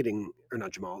 Jamal's awakening, or not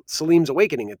Jamal, Salim's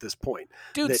awakening at this point.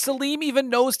 Dude, Salim even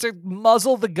knows to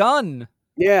muzzle the gun.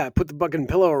 Yeah, put the fucking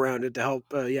pillow around it to help,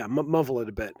 muffle it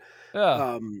a bit.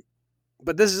 Yeah.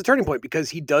 But this is a turning point,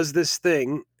 because he does this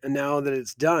thing, and now that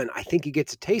it's done, I think he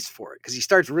gets a taste for it, because he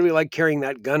starts really like carrying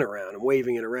that gun around and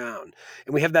waving it around.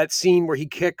 And we have that scene where he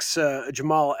kicks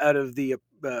Jamal out of the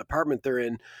apartment they're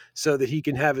in so that he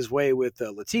can have his way with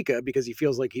Latika, because he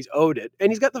feels like he's owed it,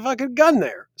 and he's got the fucking gun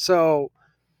there. So...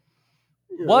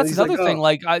 Well, that's another thing.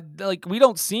 Like, we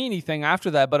don't see anything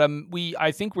after that, but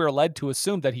I think we're led to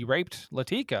assume that he raped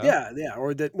Latika. Yeah,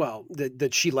 or that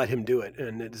she let him do it,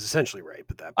 and it's essentially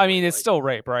rape at that point. I mean, it's still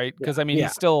rape, right? Because he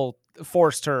still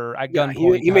forced her at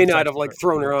gunpoint. He may not have like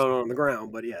thrown her on the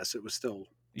ground, but yes, it was still.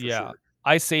 Sure.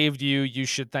 I saved you. You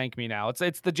should thank me now.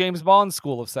 It's the James Bond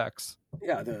school of sex.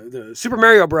 Yeah, the Super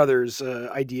Mario Brothers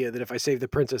idea that if I save the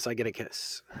princess, I get a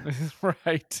kiss.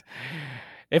 Right.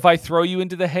 If I throw you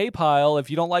into the hay pile, if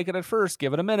you don't like it at first,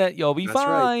 give it a minute. You'll be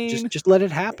fine. Right. Just let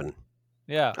it happen.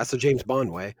 Yeah. That's the James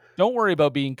Bond way. Don't worry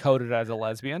about being coded as a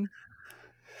lesbian.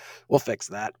 We'll fix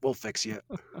that. We'll fix you.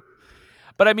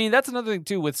 But I mean, that's another thing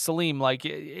too with Salim. Like,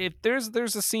 if there's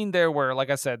a scene there where, like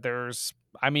I said,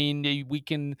 we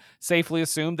can safely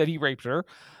assume that he raped her.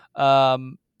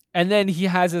 And then he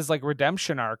has his like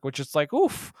redemption arc, which is like,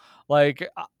 oof. Like,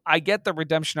 I get the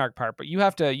redemption arc part, but you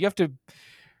have to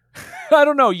I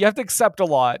don't know. You have to accept a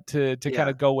lot to kind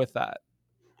of go with that.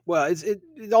 Well,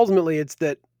 ultimately it's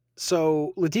that.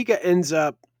 So Latika ends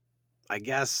up, I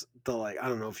guess, I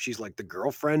don't know if she's like the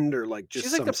girlfriend or like just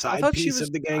some side piece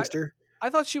of the gangster. I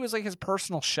thought she was like his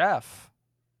personal chef.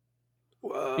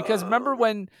 Because remember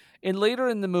later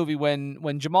in the movie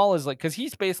when Jamal is like, because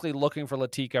he's basically looking for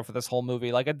Latika for this whole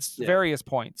movie, like at various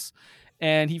points,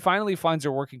 and he finally finds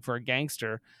her working for a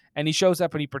gangster, and he shows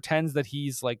up and he pretends that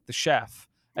he's like the chef.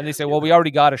 And they say, well, we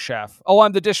already got a chef. Oh,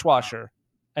 I'm the dishwasher.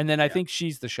 And then I think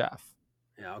she's the chef.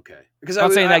 Yeah, okay. Because I'm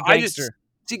saying that gangster.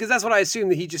 Because that's what I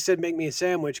assumed, that he just said, make me a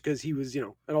sandwich, because he was,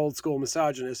 an old school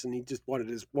misogynist, and he just wanted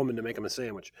his woman to make him a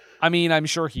sandwich. I mean, I'm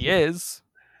sure he is.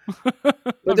 But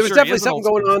there was definitely something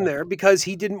going on there, because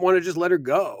he didn't want to just let her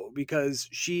go, because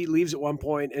she leaves at one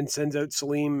point and sends out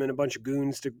Salim and a bunch of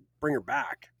goons to bring her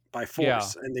back by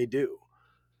force, and they do.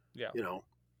 Yeah.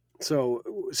 So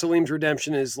Salim's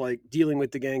redemption is like dealing with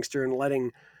the gangster and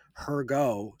letting her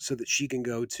go so that she can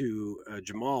go to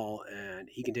Jamal and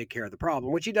he can take care of the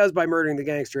problem, which he does by murdering the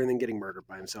gangster and then getting murdered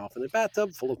by himself in a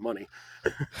bathtub full of money.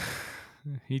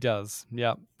 He does,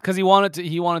 yeah, because he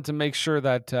wanted to make sure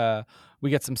that we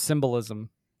get some symbolism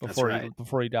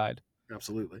before he died.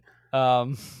 Absolutely.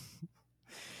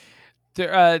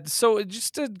 So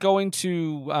just going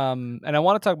to and I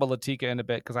want to talk about Latika in a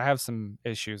bit because I have some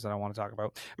issues that I want to talk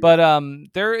about. But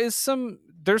there's some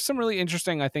really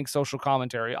interesting, I think, social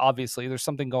commentary. Obviously, there's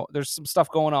some stuff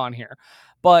going on here,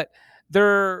 but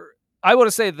I want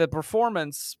to say the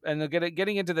performance, and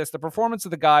getting into this, the performance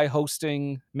of the guy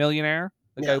hosting Millionaire,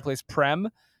 the guy who plays Prem,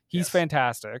 he's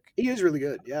fantastic. He is really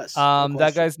good. Yes.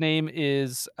 That guy's name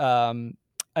is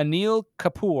Anil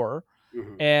Kapoor.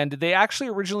 Mm-hmm. And they actually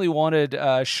originally wanted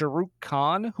Shahrukh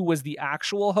Khan, who was the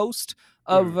actual host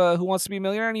of Who Wants to Be a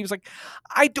Millionaire, and he was like,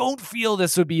 "I don't feel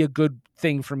this would be a good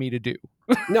thing for me to do."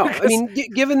 No, I mean,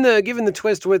 given the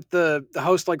twist with the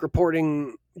host like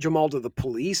reporting Jamal to the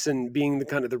police and being the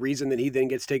kind of the reason that he then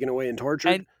gets taken away and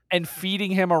tortured. And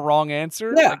feeding him a wrong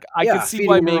answer. Yeah, like, I could see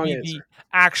why maybe the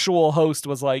actual host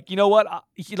was like, you know what?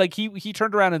 He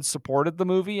turned around and supported the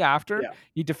movie after. Yeah.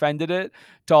 He defended it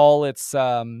to all its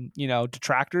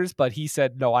detractors, but he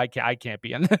said, no, I can't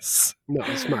be in this. No,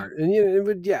 it's smart. And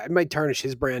it might tarnish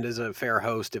his brand as a fair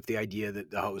host if the idea that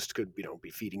the host could, be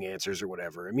feeding answers or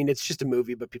whatever. I mean, it's just a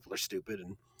movie, but people are stupid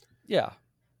and yeah.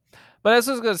 But as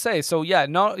I was going to say, so yeah,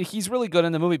 no, he's really good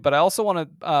in the movie. But I also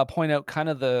want to point out kind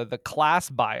of the class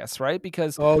bias, right?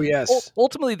 Because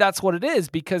ultimately that's what it is.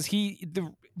 Because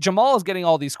Jamal is getting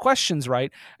all these questions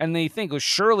right, and they think, well,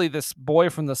 surely this boy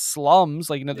from the slums,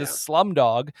 this slum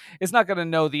dog, is not going to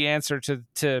know the answer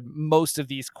to most of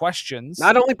these questions.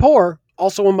 Not only poor,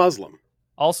 also a Muslim.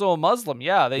 Also a Muslim,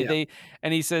 yeah.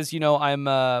 And he says, I'm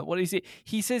what do you say?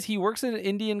 He says he works in an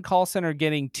Indian call center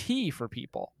getting tea for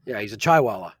people. Yeah, he's a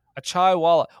chaiwala. A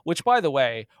chaiwala, which, by the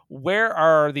way, where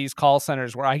are these call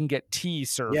centers where I can get tea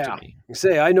served to me?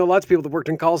 I know lots of people that worked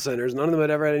in call centers. None of them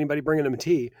had ever had anybody bringing them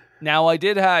tea. Now, I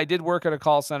did work at a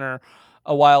call center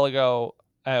a while ago,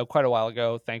 quite a while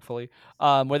ago, thankfully,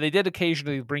 where they did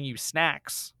occasionally bring you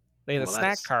snacks. They had a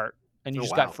snack cart, and you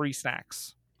just got free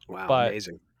snacks. Wow,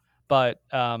 amazing. But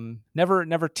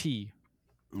never tea.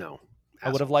 No.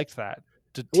 I would have liked that.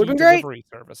 Tea delivery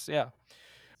service, yeah.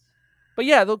 But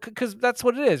yeah, because that's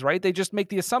what it is, right? They just make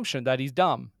the assumption that he's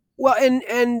dumb. Well,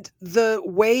 and the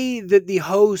way that the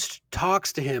host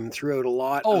talks to him throughout a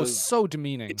lot. Oh, it's so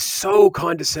demeaning. It's so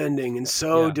condescending and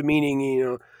so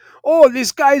demeaning. Oh,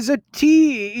 this guy's a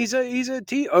T. He's a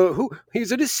T. Oh,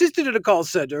 he's an assistant at a call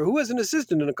center. Who has an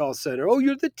assistant in a call center? Oh,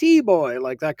 you're the T boy,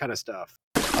 like that kind of stuff.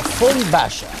 A phone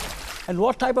basher. And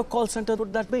what type of call center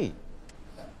would that be?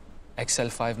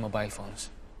 XL5 mobile phones.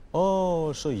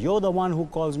 Oh, so you're the one who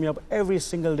calls me up every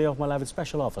single day of my life with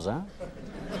special offers, huh?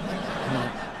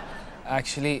 No.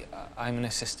 Actually, I'm an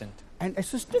assistant. An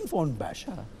assistant phone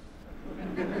basher?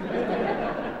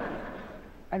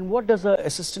 And what does an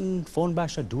assistant phone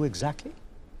basher do exactly?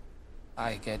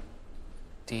 I get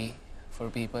tea for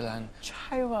people and...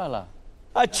 Chaiwala.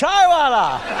 A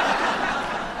chaiwala!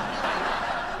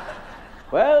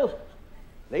 Well,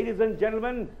 ladies and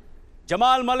gentlemen,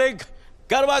 Jamal Malik,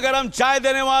 Garba Garam Chai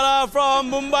Dene Wala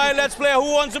from Mumbai. Let's play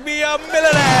Who Wants to Be a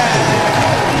Millionaire?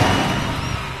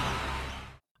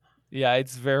 Yeah,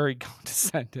 it's very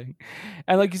condescending.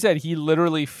 And like you said, he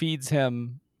literally feeds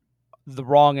him the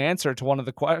wrong answer to one of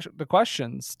the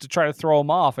questions to try to throw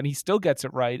him off, and he still gets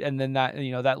it right. And then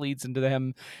that leads into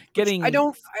him getting. I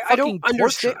don't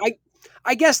understand.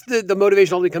 I guess the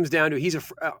motivation only comes down to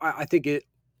I think it,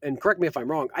 and correct me if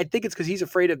I'm wrong, I think it's because he's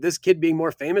afraid of this kid being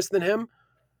more famous than him.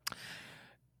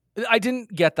 I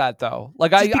didn't get that though.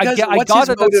 Like I got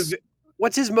it.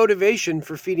 What's his motivation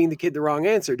for feeding the kid the wrong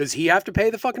answer? Does he have to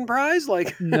pay the fucking prize?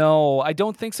 Like, no, I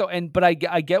don't think so. But I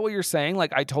get what you're saying.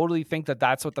 Like, I totally think that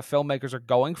that's what the filmmakers are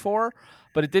going for,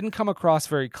 but it didn't come across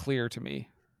very clear to me.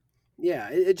 Yeah,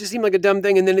 it just seemed like a dumb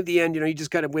thing. And then at the end, he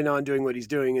just kind of went on doing what he's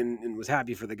doing and was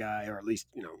happy for the guy, or at least,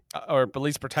 or at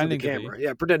least pretending to be.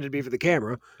 Yeah, pretended to be for the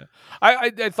camera. I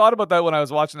thought about that when I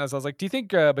was watching this. I was like, do you think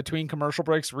between commercial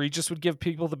breaks, Regis would give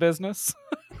people the business?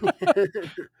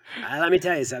 Let me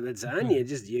tell you something, son.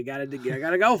 You gotta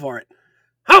go for it.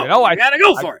 I gotta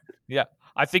go for it. Yeah,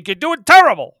 I think you're doing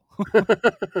terrible.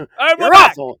 You're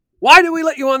awful. Why did we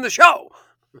let you on the show?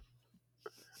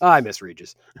 I miss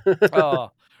Regis.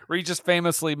 Regis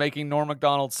famously making Norm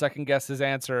Macdonald second guess his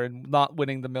answer and not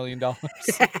winning the $1 million.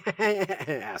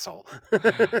 Asshole.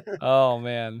 Oh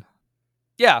man.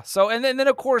 Yeah. So and then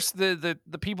of course the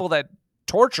people that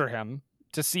torture him,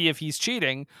 to see if he's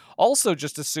cheating also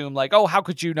just assume like, oh, how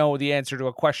could you know the answer to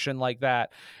a question like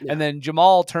that? Yeah. And then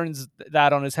Jamal turns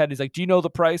that on his head. He's like, do you know the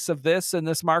price of this in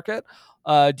this market?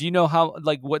 Do you know how,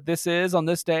 like, what this is on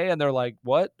this day? And they're like,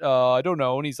 what? I don't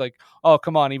know. And he's like, oh,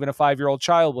 come on. Even a 5-year-old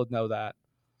child would know that.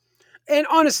 And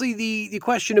honestly, the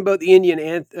question about the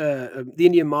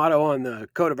Indian motto on the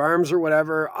coat of arms or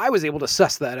whatever, I was able to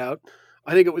suss that out.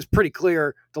 I think it was pretty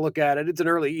clear to look at it. It's an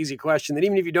early, easy question that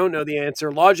even if you don't know the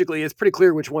answer, logically, it's pretty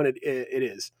clear which one it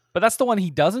is. But that's the one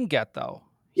he doesn't get, though.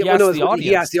 He asked the audience.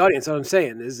 He asked the audience. What I'm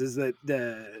saying is that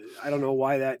I don't know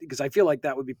why that, because I feel like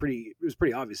that would be pretty. It was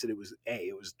pretty obvious that it was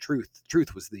truth.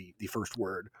 Truth was the first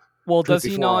word. Well, does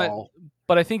he not?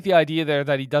 But I think the idea there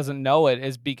that he doesn't know it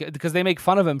is because they make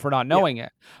fun of him for not knowing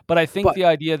it. But I think the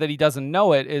idea that he doesn't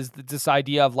know it is this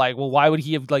idea of like, well, why would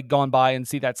he have like gone by and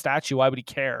see that statue? Why would he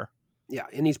care? Yeah,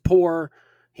 and he's poor.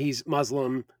 He's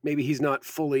Muslim. Maybe he's not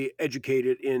fully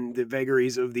educated in the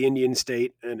vagaries of the Indian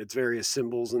state and its various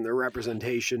symbols and their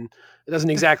representation. It doesn't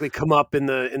exactly come up in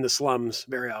the slums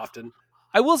very often.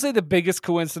 I will say the biggest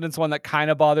coincidence, one that kind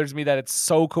of bothers me that it's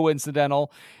so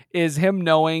coincidental, is him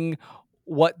knowing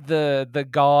what the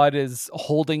god is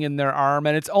holding in their arm.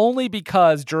 And it's only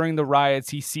because during the riots,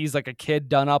 he sees like a kid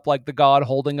done up like the god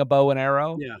holding a bow and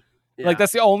arrow. Yeah. Like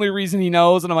that's the only reason he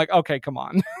knows. And I'm like, okay, come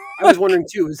on. I was wondering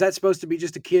too, is that supposed to be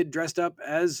just a kid dressed up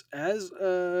as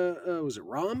was it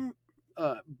Ram?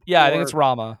 Yeah, I think it's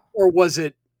Rama. Or was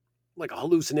it like a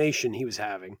hallucination he was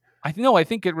having? I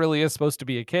think it really is supposed to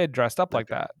be a kid dressed up like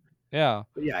that. Yeah.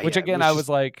 Which again, I was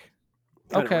like,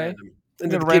 okay. Random.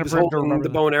 And the kid was holding the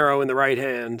bow and arrow in the right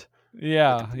hand.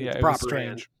 Yeah, it was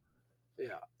strange.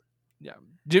 Hand.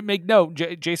 Yeah. Make note,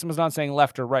 Jason was not saying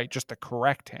left or right, just the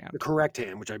correct hand. The correct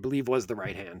hand, which I believe was the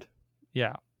right hand.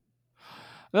 Yeah.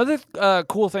 Another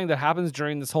cool thing that happens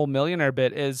during this whole millionaire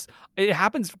bit is it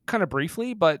happens kind of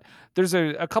briefly, but there's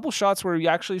a couple shots where you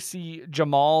actually see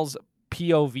Jamal's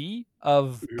POV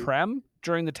of Prem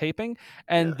during the taping,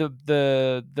 and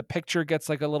the picture gets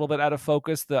like a little bit out of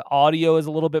focus. The audio is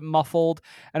a little bit muffled,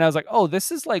 and I was like, oh,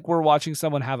 this is like we're watching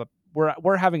someone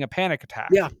we're having a panic attack.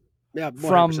 Yeah, 100%.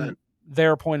 From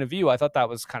their point of view. I thought that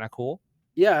was kind of cool.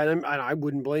 Yeah, and I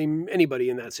wouldn't blame anybody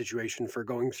in that situation for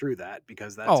going through that,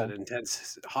 because that's an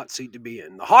intense, hot seat to be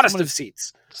in. The hottest of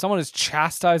seats. Someone is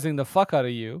chastising the fuck out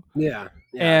of you. Yeah.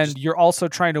 And you're also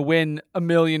trying to win $1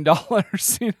 million,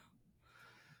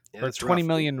 Yeah, or 20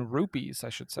 million rupees, I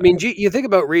should say. I mean, you think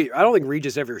about I don't think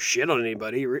Regis ever shit on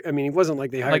anybody. I mean, he wasn't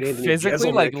like they hired Anthony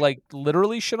physically, Jeselnik. like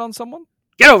literally shit on someone.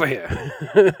 Get over here!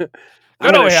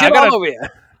 Get over here! Shit all over here.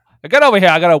 Get over here!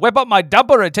 I gotta whip up my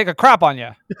dumper and take a crap on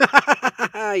you.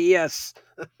 Yes.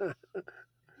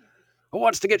 Who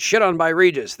wants to get shit on by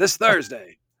Regis this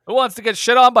Thursday? Who wants to get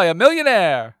shit on by a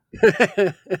millionaire?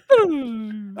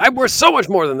 I'm worth so much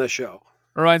more than this show.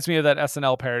 Reminds me of that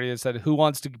SNL parody that said, "Who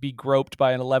wants to be groped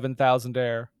by an 11,000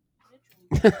 air?"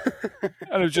 And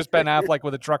it was just Ben Affleck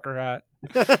with a trucker hat.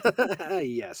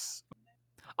 Yes.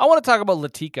 I want to talk about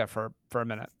Latika for a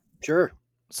minute. Sure.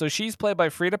 So she's played by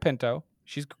Frida Pinto.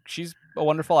 She's a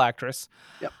wonderful actress.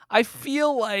 Yep. I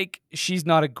feel like she's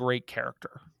not a great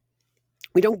character.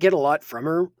 We don't get a lot from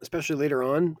her, especially later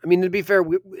on. I mean, to be fair,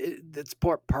 it's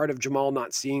part of Jamal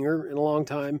not seeing her in a long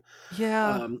time.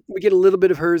 Yeah. We get a little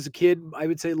bit of her as a kid. I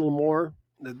would say a little more,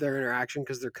 their interaction,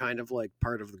 because they're kind of like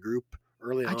part of the group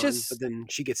early on. But then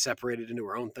she gets separated into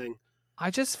her own thing.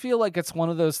 I just feel like it's one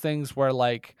of those things where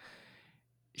like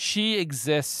she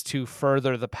exists to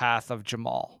further the path of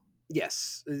Jamal.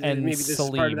 Yes, and maybe this is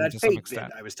Salim, part of that to some fate extent.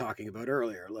 that I was talking about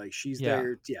earlier. Like she's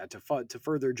there, to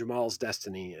further Jamal's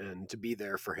destiny and to be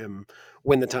there for him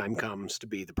when the time comes to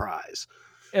be the prize.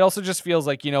 It also just feels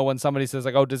like, when somebody says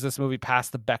like, "Oh, does this movie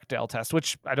pass the Bechdel test?"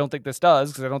 Which I don't think this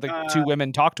does, because I don't think two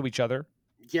women talk to each other.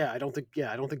 Yeah, I don't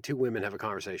think two women have a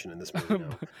conversation in this movie. No.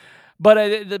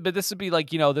 But this would be like,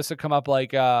 this would come up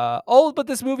like, but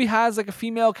this movie has like a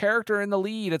female character in the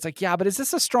lead. It's like, yeah, but is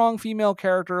this a strong female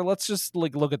character? Let's just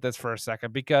like look at this for a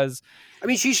second, because I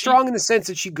mean, she's strong in the sense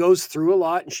that she goes through a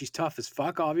lot and she's tough as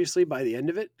fuck, obviously, by the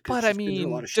end of it. But I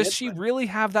mean, does she really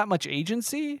have that much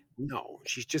agency? No,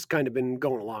 she's just kind of been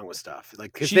going along with stuff.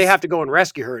 Like, because they have to go and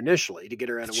rescue her initially to get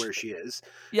her out of where she is.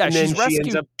 Yeah, and then she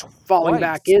ends up falling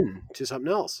back into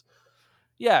something else.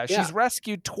 Yeah, she's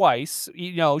rescued twice.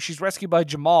 She's rescued by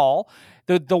Jamal.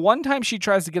 The one time she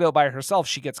tries to get out by herself,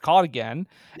 she gets caught again.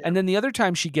 Yeah. And then the other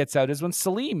time she gets out is when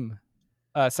Salim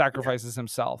sacrifices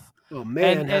himself. Oh,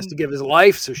 man, has to give his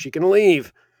life so she can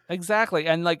leave. Exactly.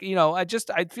 And like,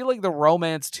 I feel like the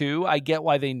romance too, I get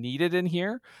why they need it in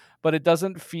here, but it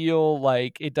doesn't feel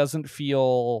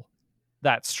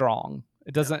that strong.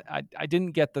 It doesn't, I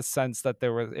didn't get the sense that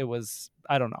it was,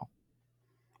 I don't know.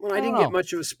 Well, I didn't get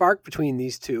much of a spark between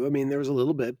these two. I mean, there was a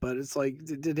little bit, but it's like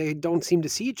they don't seem to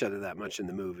see each other that much in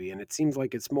the movie, and it seems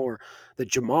like it's more that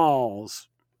Jamal's,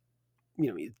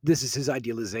 this is his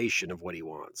idealization of what he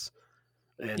wants,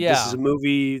 and this is a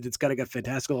movie that's got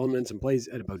fantastical elements and plays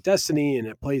about destiny, and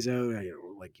it plays out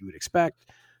like you would expect.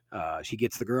 She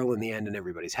gets the girl in the end, and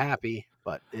everybody's happy.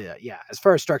 But as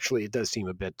far as structurally, it does seem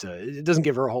a bit. It doesn't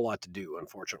give her a whole lot to do,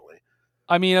 unfortunately.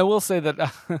 I mean, I will say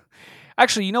that.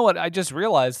 Actually, you know what? I just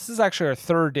realized this is actually our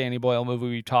third Danny Boyle movie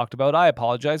we talked about. I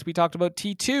apologize. We talked about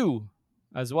T2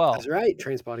 as well. That's right.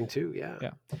 Trainspotting 2, yeah.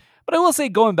 But I will say,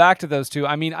 going back to those two,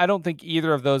 I mean, I don't think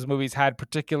either of those movies had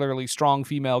particularly strong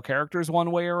female characters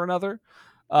one way or another.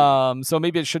 So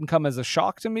maybe it shouldn't come as a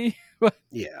shock to me.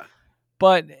 Yeah.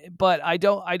 But I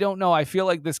don't know. I feel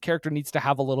like this character needs to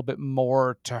have a little bit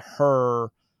more to her,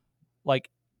 like,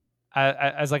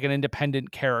 as like an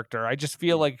independent character. I just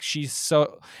feel like she's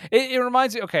so. It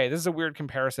reminds me. Okay, this is a weird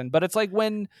comparison, but it's like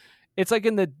in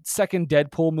the second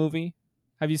Deadpool movie.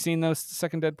 Have you seen the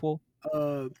second Deadpool?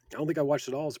 I don't think I watched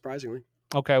it all, surprisingly.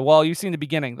 Okay, well, you've seen the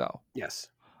beginning though. Yes.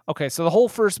 Okay, so the whole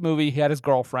first movie, he had his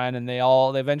girlfriend, and they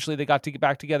eventually got to get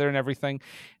back together and everything.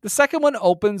 The second one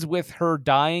opens with her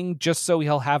dying, just so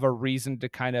he'll have a reason to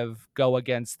kind of go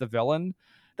against the villain.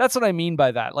 That's what I mean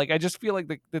by that. Like, I just feel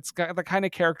like it's the kind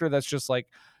of character that's just like,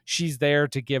 she's there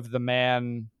to give the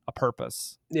man a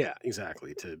purpose. Yeah,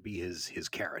 exactly. To be his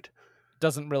carrot.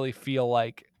 Doesn't really feel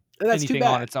like that's anything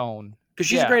on its own. Because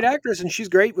she's a great actress, and she's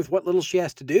great with what little she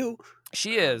has to do.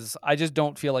 She is. I just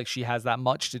don't feel like she has that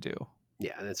much to do.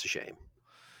 Yeah, that's a shame.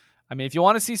 I mean, if you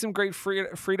want to see some great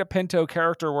Frida Pinto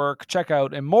character work, check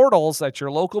out Immortals at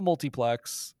your local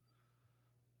multiplex.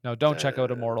 No, don't check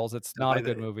out Immortals. It's not a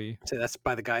good movie. So that's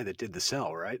by the guy that did The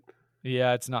Cell, right?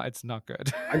 Yeah, it's not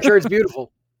good. I'm sure it's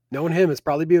beautiful. Knowing him, it's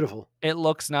probably beautiful. It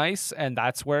looks nice, and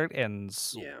that's where it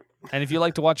ends. Yeah. And if you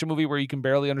like to watch a movie where you can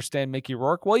barely understand Mickey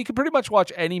Rourke, well, you can pretty much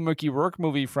watch any Mickey Rourke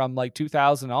movie from like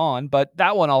 2000 on, but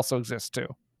that one also exists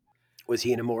too. Was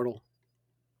he an immortal?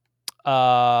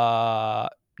 No.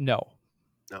 No.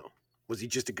 Was he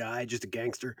just a guy, just a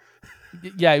gangster?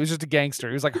 Yeah, he was just a gangster.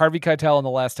 He was like Harvey Keitel in The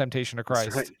Last Temptation of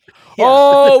Christ. Right. Yeah.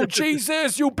 Oh,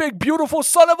 Jesus, you big, beautiful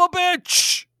son of a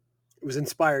bitch! It was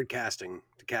inspired casting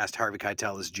to cast Harvey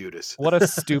Keitel as Judas. What a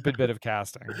stupid bit of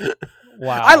casting.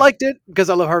 Wow. I liked it because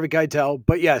I love Harvey Keitel,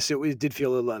 but yes, it did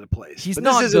feel a little out of place. He's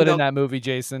not good in that movie,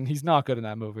 Jason. He's not good in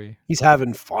that movie. He's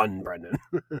having fun, Brendan.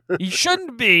 He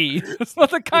shouldn't be. It's not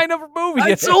the kind of movie.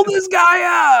 I sold this guy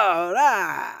out.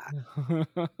 Ah.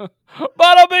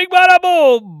 Bada bing, bada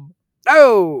boom.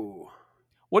 Oh.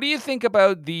 What do you think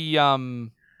about the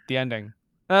ending?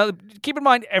 Keep in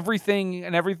mind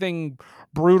everything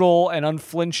brutal and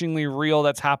unflinchingly real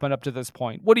that's happened up to this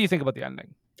point. What do you think about the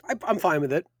ending? I'm fine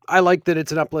with it. I like that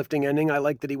it's an uplifting ending. I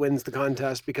like that he wins the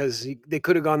contest because they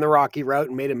could have gone the Rocky route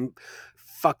and made him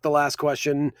fuck the last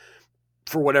question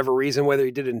for whatever reason, whether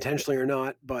he did it intentionally or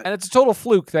not. But and it's a total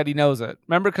fluke that he knows it.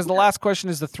 Remember, because the last question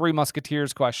is the Three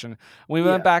Musketeers question. We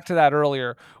went back to that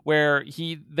earlier, where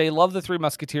they love the Three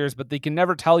Musketeers, but they can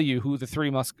never tell you who the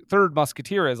third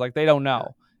Musketeer is. Like, they don't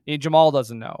know. Jamal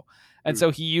doesn't know. And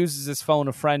so he uses his phone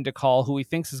a friend to call who he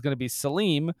thinks is going to be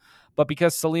Salim. But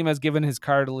because Salim has given his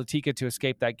car to Latika to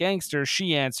escape that gangster,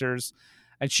 she answers,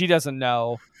 and she doesn't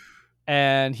know.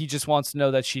 And he just wants to know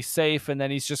that she's safe. And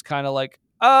then he's just kind of like,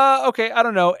 okay, I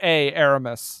don't know.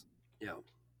 Aramis. Yeah.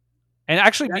 And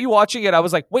actually, me watching it, I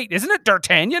was like, wait, isn't it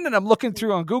D'Artagnan? And I'm looking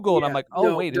through on Google, and I'm like, oh,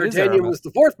 no, wait, it is Aramis. D'Artagnan was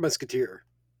the fourth Musketeer.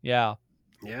 Yeah.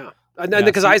 Yeah. And then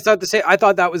because I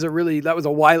thought that was a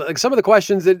wily, like some of the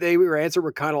questions that they were answered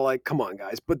were kind of like, come on,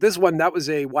 guys. But this one, that was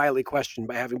a wily question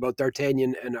by having both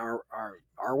D'Artagnan and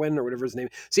Arwen or whatever his name.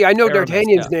 See, I know Aramis,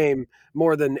 D'Artagnan's name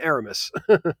more than Aramis.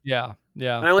 Yeah. And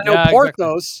I only know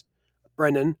Porthos, exactly.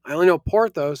 Brendan. I only know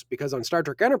Porthos because on Star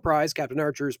Trek Enterprise, Captain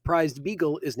Archer's prized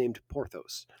beagle is named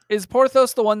Porthos. Is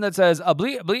Porthos the one that says,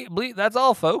 bleep, bleep, bleep, that's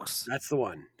all, folks? That's the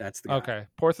one. That's the guy. Okay.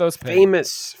 Porthos Pig.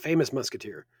 Famous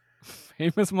Musketeer.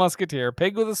 Famous Musketeer,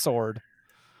 pig with a sword.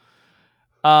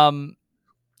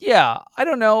 Yeah, I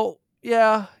don't know.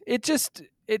 Yeah,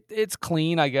 it's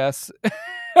clean, I guess.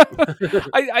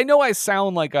 I know I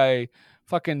sound like I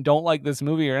fucking don't like this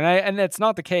movie, and it's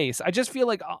not the case. I just feel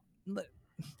like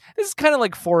this is kind of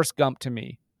like Forrest Gump to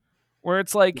me, where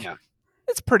it's like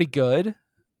it's pretty good.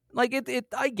 Like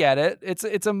I get it.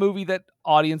 It's a movie that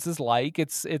audiences like.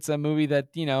 It's a movie that,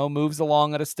 moves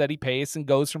along at a steady pace and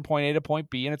goes from point A to point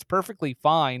B, and it's perfectly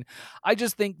fine. I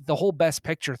just think the whole Best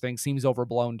Picture thing seems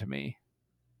overblown to me.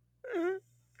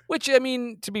 Which, I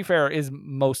mean, to be fair, is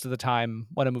most of the time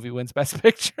when a movie wins Best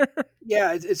Picture.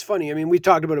 Yeah, it's funny. I mean, we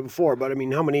talked about it before, but I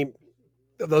mean, how many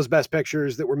those best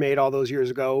pictures that were made all those years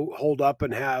ago hold up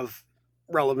and have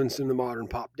relevance in the modern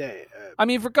pop day. I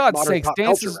mean, for God's modern sakes, pop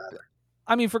culture,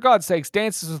 rather.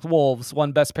 Dances with Wolves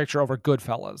won Best Picture over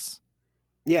Goodfellas.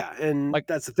 Yeah, and Like-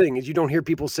 that's the thing is you don't hear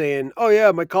people saying, "Oh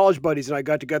yeah, my college buddies and I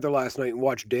got together last night and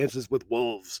watched Dances with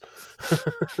Wolves."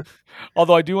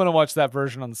 Although I do want to watch that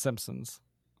version on The Simpsons,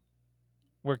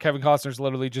 where Kevin Costner's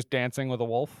literally just dancing with a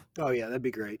wolf. Oh yeah, that'd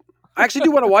be great. I actually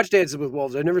do want to watch Dances with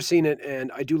Wolves. I've never seen it,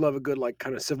 and I do love a good like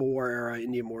kind of Civil War era,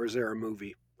 Indian Wars era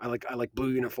movie. I like blue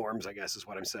uniforms, I guess is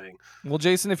what I'm saying. Well,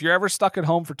 Jason, if you're ever stuck at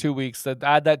home for 2 weeks, then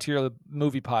add that to your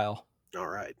movie pile. All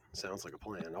right, sounds like a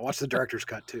plan. I'll watch the director's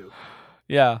cut too.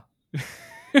 Yeah.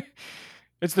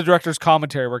 It's the director's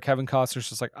commentary where Kevin Costner's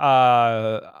just like,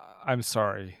 I'm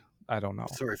sorry. I don't know.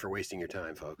 Sorry for wasting your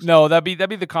time, folks. No, that'd be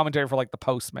the commentary for like The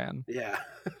Postman. Yeah.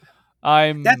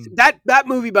 That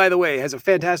movie, by the way, has a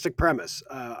fantastic premise.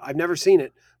 I've never seen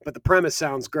it, but the premise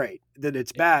sounds great. That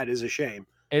it's bad is a shame.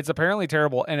 It's apparently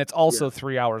terrible, and it's also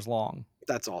 3 hours long.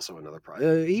 That's also another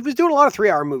problem. He was doing a lot of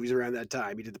 3-hour movies around that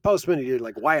time. He did The Postman. He did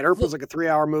like Wyatt Earp was like a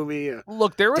 3-hour movie.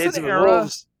 Look, there was Dancing an with era.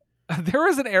 Wolves. There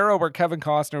was an era where Kevin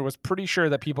Costner was pretty sure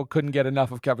that people couldn't get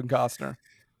enough of Kevin Costner.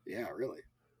 Yeah, really.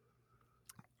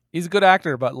 He's a good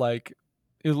actor, but like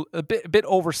a bit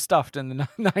overstuffed in the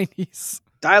 90s.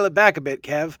 Dial it back a bit,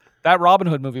 Kev. That Robin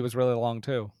Hood movie was really long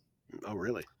too. Oh,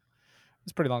 really?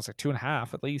 It's pretty long. It's like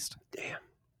 2.5 at least. Damn.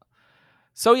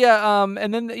 So yeah,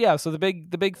 and then so the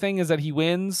big thing is that he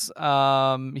wins.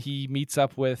 He meets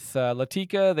up with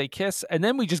Latika. They kiss, and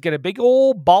then we just get a big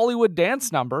old Bollywood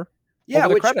dance number. Yeah, over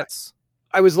the which credits.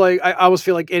 I was like, I almost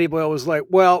feel like Andy Boyle was like,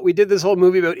 well, we did this whole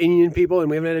movie about Indian people and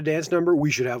we haven't had a dance number.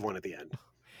 We should have one at the end.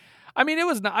 I mean, it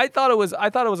was. I thought it was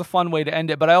a fun way to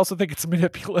end it, but I also think it's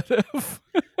manipulative.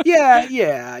 Yeah.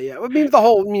 I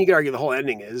mean, you could argue the whole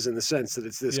ending is in the sense that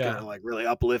it's this kind of like really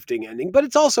uplifting ending, but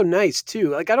it's also nice too.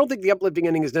 Like, I don't think the uplifting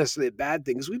ending is necessarily a bad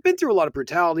thing because we've been through a lot of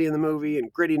brutality in the movie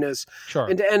and grittiness. Sure.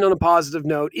 And to end on a positive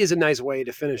note is a nice way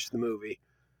to finish the movie.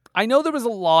 I know there was a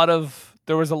lot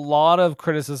of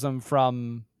criticism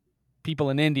from people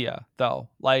in India, though.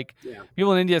 Like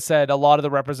people in India said a lot of the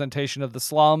representation of the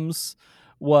slums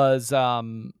was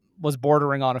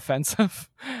bordering on offensive.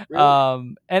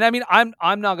 Really? And I mean,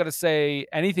 I'm not gonna say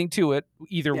anything to it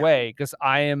either way because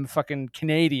I am fucking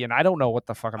Canadian. I don't know what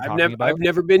the fuck I'm talking about. I've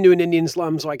never been to an Indian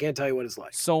slum, so I can't tell you what it's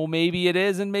like. So maybe it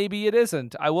is and maybe it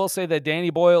isn't. I will say that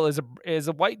Danny Boyle is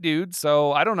a white dude,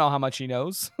 so I don't know how much he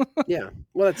knows. Yeah,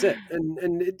 well, that's it.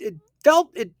 And it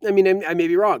felt it. I mean, I may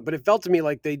be wrong, but it felt to me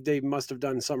like they must have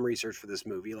done some research for this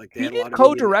movie. Like they He had a lot did of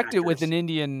co-direct it Indian with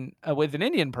actors. an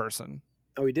Indian person.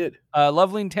 Oh, he did.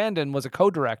 Loveleen Tandon was a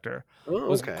co-director. Oh,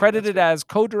 was okay. credited as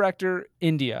co-director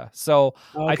India. So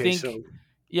I think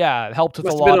it helped with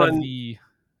a lot of the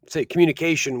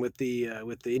communication with the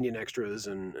Indian extras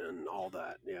and all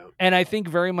that. Yeah. And I think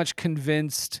very much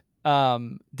convinced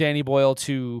Danny Boyle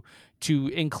to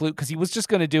include because he was just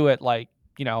going to do it like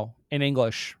in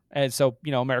English. And so,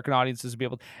 American audiences would be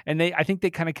able to, and I think they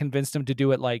kind of convinced him to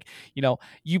do it like,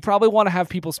 you probably want to have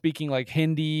people speaking like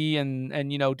Hindi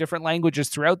and different languages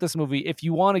throughout this movie if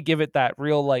you want to give it that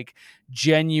real like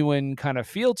genuine kind of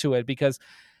feel to it because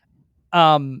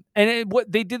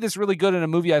what they did this really good in a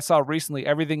movie I saw recently,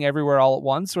 Everything Everywhere All at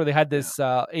Once, where they had this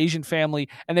Asian family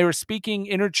and they were speaking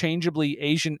interchangeably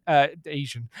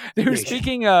They were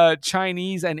speaking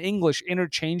Chinese and English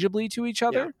interchangeably to each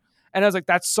other. Yeah. And I was like,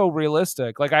 that's so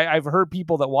realistic. Like I've heard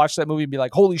people that watch that movie and be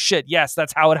like, holy shit, yes,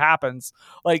 that's how it happens.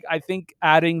 Like I think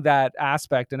adding that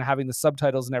aspect and having the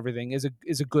subtitles and everything is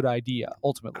a good idea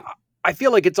ultimately. I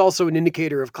feel like it's also an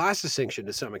indicator of class distinction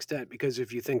to some extent, because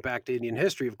if you think back to Indian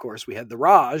history, of course, we had the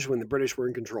Raj when the British were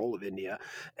in control of India.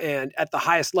 And at the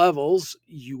highest levels,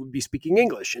 you would be speaking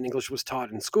English, and English was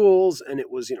taught in schools. And it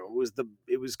was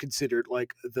considered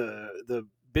like the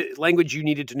language you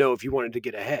needed to know if you wanted to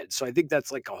get ahead. So I think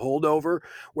that's like a holdover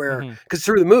where, because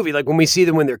through the movie, like when we see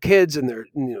them when they're kids and they're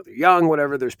young,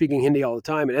 whatever, they're speaking Hindi all the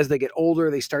time. And as they get older,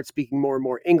 they start speaking more and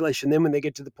more English. And then when they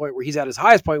get to the point where he's at his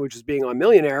highest point, which is being on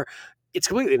Millionaire, it's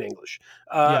completely in English,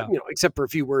 except for a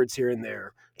few words here and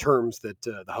there, terms that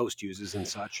the host uses and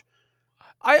such.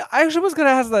 I actually was going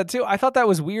to ask that too. I thought that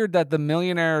was weird that the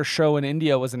Millionaire show in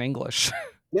India was in English.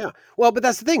 Yeah. Well, but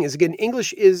that's the thing is, again,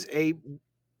 English is a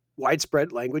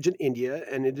widespread language in India,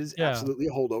 and it is absolutely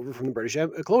a holdover from the British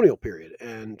colonial period.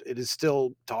 And it is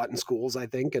still taught in schools, I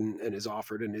think, and is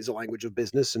offered and is a language of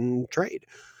business and trade.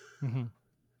 Mm-hmm.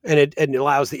 And it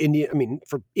allows the Indian, I mean,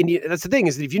 for India, that's the thing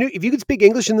is that if you can speak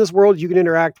English in this world, you can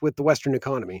interact with the Western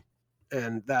economy.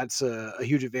 And that's a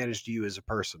huge advantage to you as a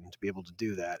person to be able to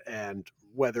do that. And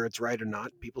whether it's right or not,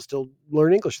 people still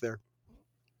learn English there.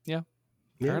 Yeah.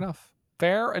 Fair enough.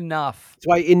 Fair enough. That's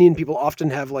why Indian people often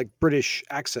have like British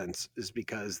accents, is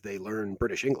because they learn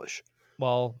British English.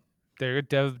 Well, there,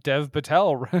 Dev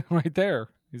Patel right there.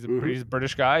 He's a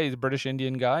British guy. He's a British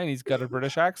Indian guy, and he's got a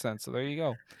British accent. So there you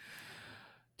go.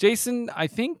 Jason, I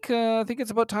think it's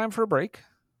about time for a break.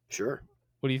 Sure.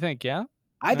 What do you think? Yeah?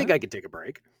 I think I could take a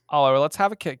break. All right, well, let's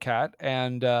have a Kit Kat,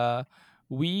 and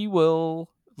we will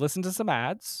listen to some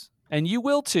ads, and you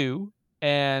will too.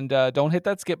 And don't hit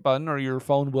that skip button or your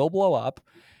phone will blow up.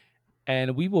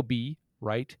 And we will be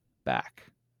right back.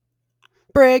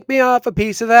 Break me off a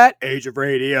piece of that Age of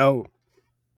Radio.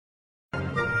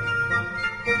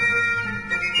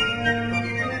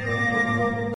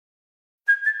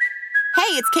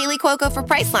 Hey, it's Kaylee Cuoco for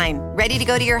Priceline. Ready to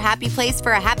go to your happy place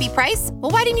for a happy price?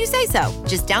 Well, why didn't you say so?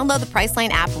 Just download the Priceline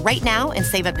app right now and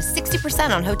save up to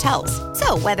 60% on hotels.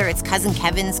 So whether it's Cousin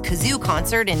Kevin's Kazoo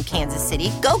Concert in Kansas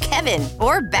City, go Kevin,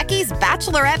 or Becky's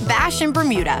Bachelorette Bash in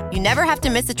Bermuda, you never have to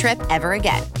miss a trip ever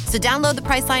again. So download the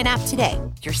Priceline app today.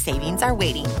 Your savings are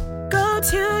waiting. Go to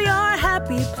your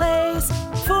happy place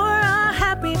for a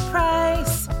happy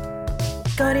price.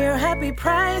 Go to your happy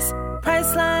price,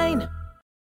 Priceline.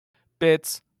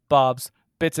 Bits, bobs,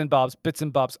 bits and bobs, bits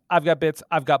and bobs. I've got bits,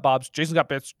 I've got bobs. Jason's got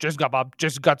bits, Jason's got bobs.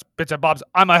 Jason got bits and bobs.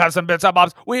 I might have some bits and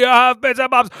bobs. We have bits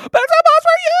and bobs. Bits and bobs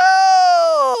for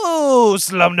you!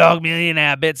 Slumdog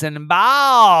Millionaire bits and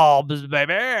bobs,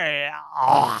 baby.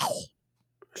 Oh.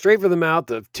 Straight from the mouth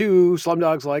of two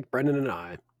slumdogs like Brendan and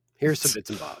I. Here's some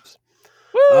bits and bobs.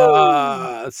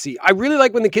 Let's see. I really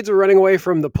like when the kids were running away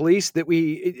from the police that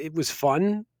it was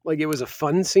fun. Like it was a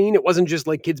fun scene. It wasn't just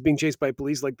like kids being chased by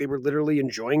police. Like they were literally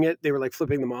enjoying it. They were like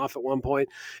flipping them off at one point.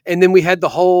 And then we had the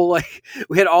whole,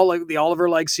 we had all like the Oliver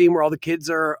scene where all the kids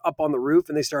are up on the roof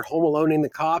and they start home aloneing the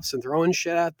cops and throwing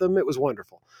shit at them. It was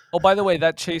wonderful. Oh, by the way,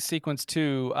 that chase sequence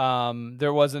too,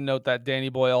 there was a note that Danny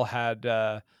Boyle had,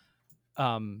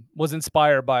 was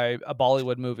inspired by a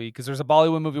Bollywood movie, because there's a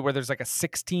Bollywood movie where there's like a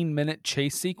 16-minute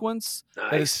chase sequence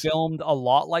that is filmed a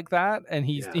lot like that, and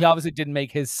he obviously didn't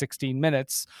make his 16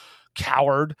 minutes,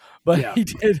 coward, but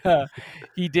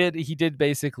he did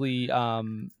basically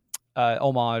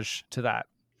homage to that.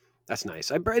 That's nice.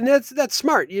 And that's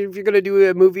smart. If you're going to do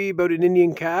a movie about an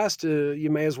Indian cast, you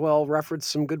may as well reference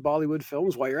some good Bollywood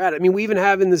films while you're at it. I mean, we even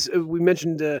have in this, we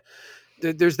mentioned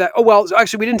there's that. Oh, well,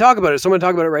 actually, we didn't talk about it, so I'm going to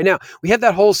talk about it right now. We have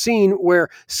that whole scene where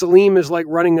Salim is like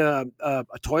running a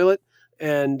toilet,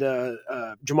 and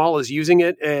Jamal is using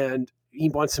it, and he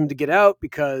wants him to get out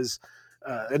because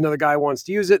another guy wants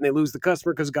to use it, and they lose the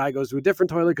customer because the guy goes to a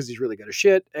different toilet because he's really got a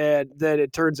shit. And then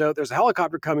it turns out there's a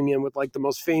helicopter coming in with like the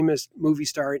most famous movie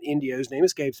star in India, whose name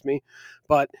escapes me,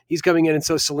 but he's coming in, and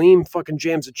so Salim fucking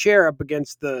jams a chair up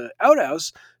against the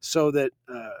outhouse so that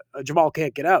Jamal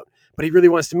can't get out. But he really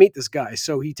wants to meet this guy.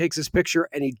 So he takes this picture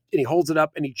and he holds it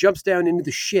up and he jumps down into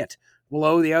the shit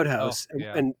below the outhouse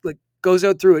and like goes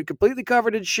out through it completely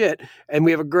covered in shit. And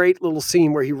we have a great little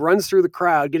scene where he runs through the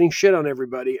crowd getting shit on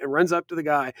everybody and runs up to the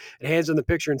guy and hands him the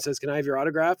picture and says, "Can I have your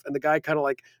autograph?" And the guy kind of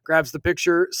like grabs the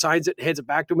picture, signs it, hands it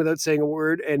back to him without saying a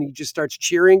word. And he just starts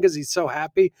cheering because he's so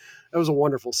happy. That was a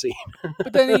wonderful scene.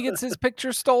 But then he gets his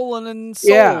picture stolen and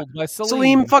sold by Salim.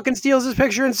 Salim fucking steals his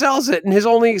picture and sells it. And his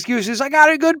only excuse is, "I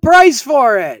got a good price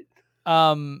for it."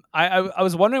 I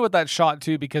was wondering what that shot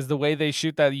too, because the way they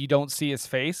shoot that, you don't see his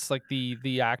face, like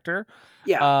the actor.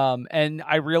 Yeah. And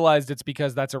I realized it's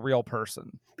because that's a real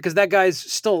person. Because that guy's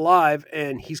still alive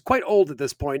and he's quite old at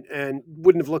this point and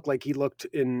wouldn't have looked like he looked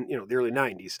in, the early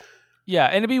 90s. Yeah,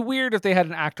 and it'd be weird if they had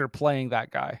an actor playing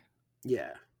that guy.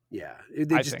 Yeah.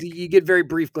 You get very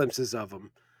brief glimpses of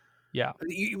him. Yeah.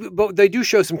 But they do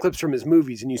show some clips from his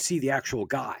movies and you see the actual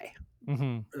guy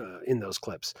in those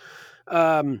clips.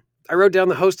 I wrote down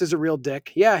the host is a real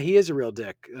dick. Yeah, he is a real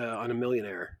dick on A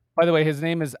Millionaire. By the way, his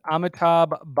name is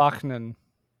Amitabh Bachchan.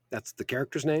 That's the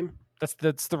character's name?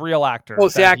 That's the real actor. Oh,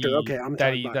 it's the actor. Okay.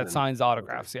 That signs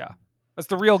autographs. Okay. Yeah. That's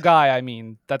the real guy,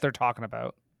 that they're talking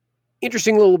about.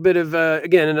 Interesting little bit of,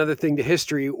 again, another thing to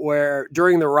history where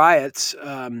during the riots,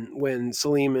 when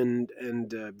Salim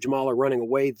and Jamal are running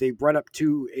away, they run up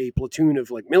to a platoon of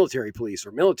like military police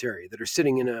or military that are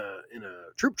sitting in a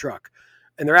troop truck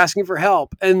and they're asking for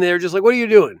help. And they're just like, "What are you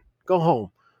doing? Go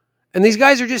home." And these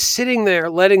guys are just sitting there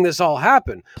letting this all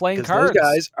happen. Playing cards. Those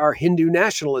guys are Hindu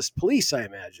nationalist police, I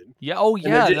imagine. Yeah. Oh,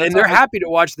 yeah. And they're happy to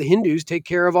watch the Hindus take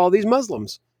care of all these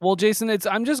Muslims. Well, Jason,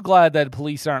 I'm just glad that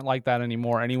police aren't like that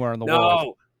anymore anywhere in the world.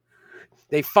 No.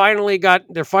 They're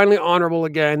finally honorable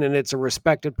again, and it's a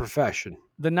respected profession.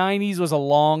 The 90s was a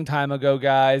long time ago,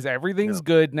 guys. Everything's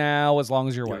good now as long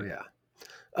as you're white. Yeah.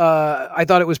 I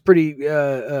thought it was pretty,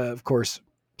 of course.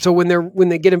 So when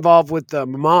they get involved with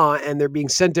Mama and they're being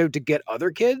sent out to get other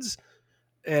kids,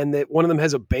 and that one of them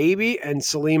has a baby, and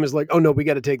Salim is like, oh no, we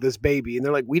got to take this baby. And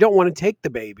they're like, we don't want to take the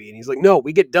baby. And he's like, no,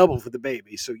 we get double for the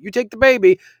baby. So you take the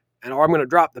baby, or I'm going to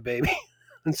drop the baby.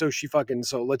 And so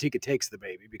Latika takes the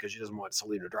baby because she doesn't want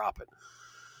Salim to drop it.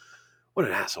 What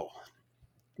an asshole.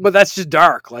 But that's just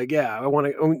dark. Like, yeah, I want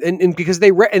to, and because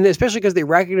and especially because they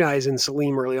recognize in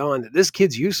Salim early on that this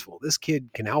kid's useful. This kid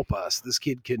can help us. This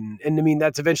kid can, and I mean,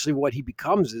 that's eventually what he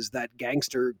becomes, is that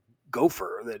gangster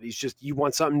gopher that he's just, you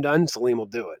want something done, Salim will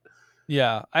do it.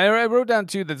 Yeah, I wrote down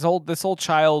too that this whole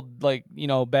child, like,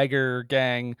 beggar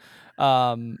gang,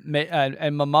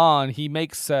 and Maman, he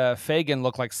makes Fagin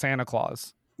look like Santa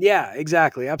Claus. Yeah,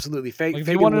 exactly, absolutely. Like, if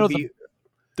you want to know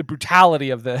the brutality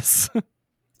of this,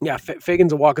 yeah,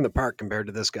 Fagin's a walk in the park compared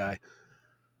to this guy.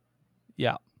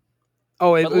 Yeah.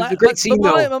 Oh, it was a great scene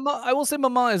though. I will say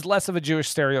Maman is less of a Jewish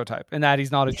stereotype in that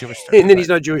he's not a Jewish stereotype. And then he's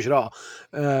not Jewish at all.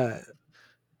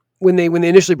 When they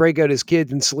initially break out his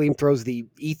kids and Salim throws the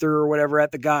ether or whatever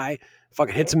at the guy,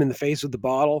 fucking hits him in the face with the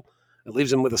bottle. It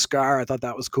leaves him with a scar. I thought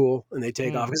that was cool. And they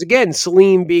take off. Because again,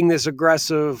 Salim being this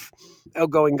aggressive,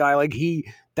 outgoing guy, like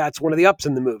that's one of the ups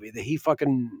in the movie, that he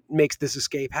fucking makes this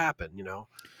escape happen,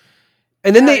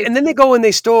 And then they go and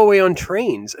they stow away on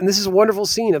trains. And this is a wonderful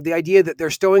scene of the idea that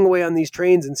they're stowing away on these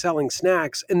trains and selling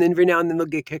snacks. And then every now and then they'll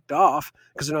get kicked off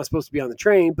because they're not supposed to be on the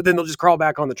train, but then they'll just crawl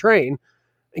back on the train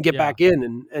and get back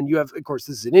in. And you have, of course,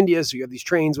 this is in India, so you have these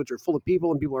trains which are full of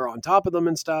people and people are on top of them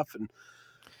and stuff. And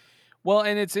well,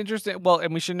 and it's interesting. Well,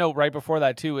 and we should know right before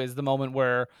that too is the moment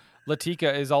where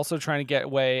Latika is also trying to get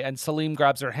away and Salim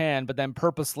grabs her hand, but then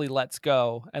purposely lets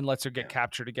go and lets her get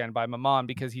captured again by Maman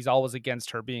because he's always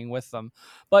against her being with them.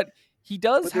 But he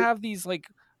does have these like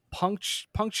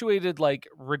punctuated like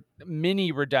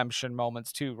mini redemption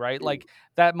moments too, right? Like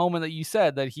that moment that you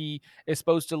said that he is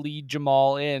supposed to lead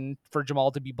Jamal in for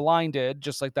Jamal to be blinded,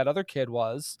 just like that other kid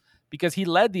was, because he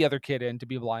led the other kid in to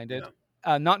be blinded.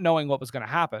 Not knowing what was going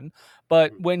to happen.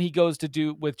 But when he goes to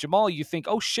do with Jamal, you think,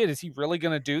 oh shit, is he really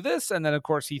going to do this? And then of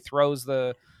course he throws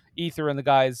the ether in the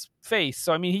guy's face.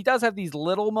 So, I mean, he does have these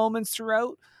little moments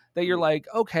throughout that you're like,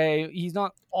 okay, he's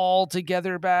not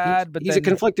altogether bad, but he's a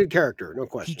conflicted character. No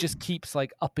question. He just keeps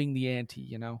like upping the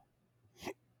ante,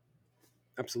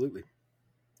 Absolutely.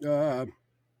 I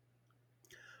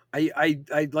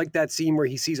like that scene where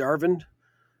he sees Arvind,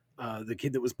 the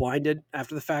kid that was blinded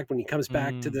after the fact, when he comes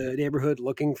back to the neighborhood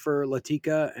looking for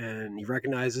Latika, and he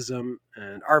recognizes him,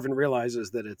 and Arvind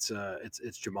realizes that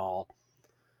it's Jamal.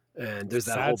 And there's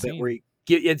that whole bit where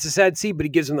it's a sad scene, but he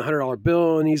gives him the $100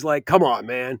 bill, and he's like, "Come on,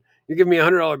 man, you're giving me a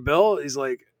 $100 bill?" He's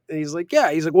like,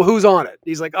 "Yeah." He's like, "Well, who's on it?"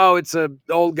 He's like, "Oh, it's an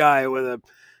old guy with a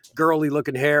girly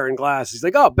looking hair and glasses." He's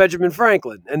like, "Oh, Benjamin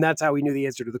Franklin," and that's how he knew the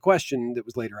answer to the question that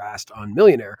was later asked on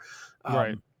Millionaire.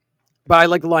 Right. But I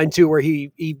like the line too where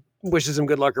he wishes him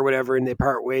good luck or whatever, and they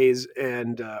part ways,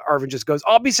 and Arvind just goes,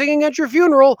 "I'll be singing at your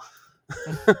funeral,"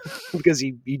 because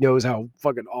he knows how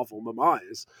fucking awful Mama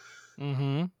is.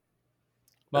 Mm-hmm.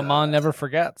 Maman never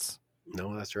forgets.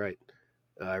 No, that's right.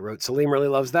 I wrote Salim really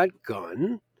loves that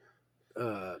gun.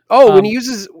 When he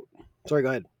uses... Sorry,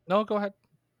 go ahead. No, go ahead.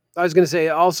 I was going to say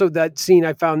also that scene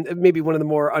I found maybe one of the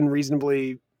more unreasonable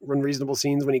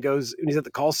scenes when he's at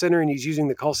the call center and he's using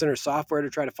the call center software to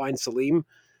try to find Salim.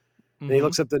 And he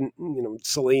looks up the,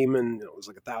 Salim, and it was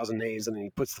like 1,000 names, and then he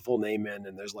puts the full name in,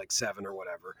 and there's like 7 or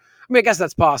whatever. I mean, I guess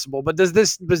that's possible, but does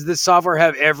this software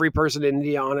have every person in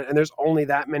India on it, and there's only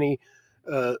that many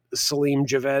Salim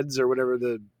Javeds or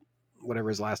whatever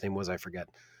his last name was, I forget.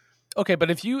 Okay, but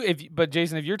but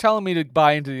Jason, if you're telling me to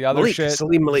buy into the other shit,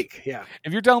 Salim Malik, yeah.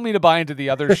 If you're telling me to buy into the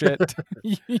other shit,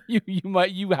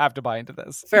 you have to buy into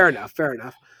this. Fair enough.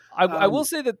 I will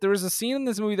say that there was a scene in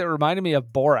this movie that reminded me of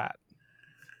Borat.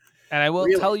 And I will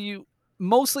tell you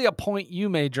mostly a point you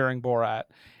made during Borat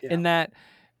in that,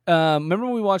 remember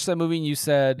when we watched that movie and you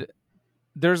said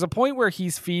there's a point where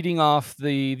he's feeding off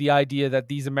the idea that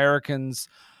these Americans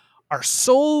are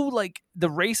so like the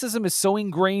racism is so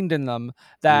ingrained in them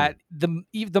that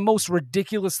the most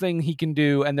ridiculous thing he can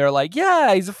do, and they're like,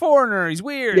 yeah, he's a foreigner, he's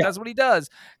weird, that's what he does.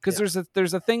 Because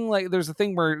there's a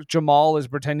thing where Jamal is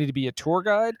pretending to be a tour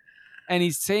guide. And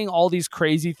he's saying all these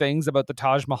crazy things about the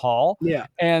Taj Mahal. Yeah.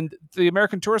 And the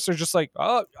American tourists are just like,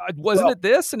 "Oh, wasn't it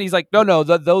this?" And he's like, "No,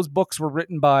 those books were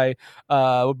written by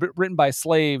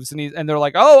slaves." And they're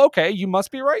like, "Oh, okay, you must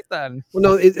be right then." Well,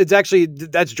 no, it's actually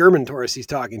that's German tourists he's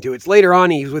talking to. It's later on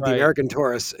he's with the American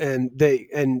tourists, and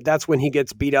that's when he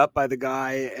gets beat up by the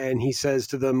guy, and he says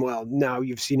to them, "Well, now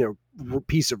you've seen a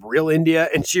piece of real India,"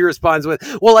 and she responds with,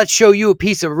 "Well, let's show you a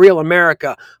piece of real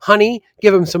America, honey.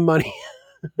 Give him some money."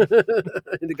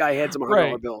 The guy hands him a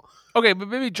 $100 bill. Okay, but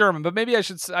maybe German. But maybe I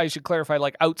should clarify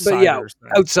like But yeah, outsiders.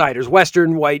 outsiders,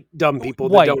 Western white dumb people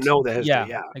that don't know the history.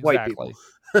 Yeah, exactly. white people.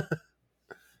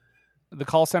 The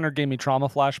call center gave me trauma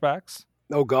flashbacks.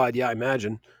 Oh God, yeah, I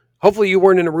imagine. Hopefully you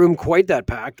weren't in a room quite that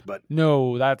packed, but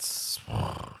no, that's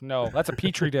a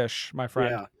petri dish, my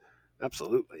friend. Yeah,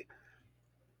 absolutely.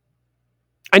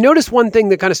 I noticed one thing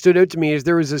that kind of stood out to me is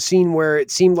there was a scene where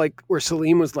it seemed like where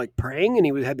Salim was like praying and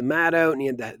he had the mat out and he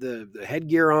had the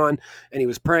headgear on and he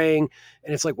was praying.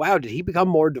 And it's like, wow, did he become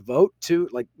more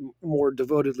more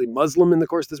devotedly Muslim in the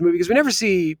course of this movie? Because we never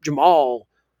see Jamal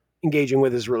engaging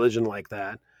with his religion like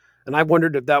that. And I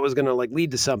wondered if that was going to like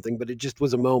lead to something, but it just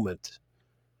was a moment.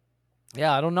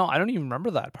 Yeah, I don't know. I don't even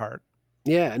remember that part.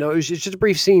 Yeah, no, it's just a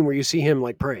brief scene where you see him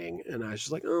like praying, and I was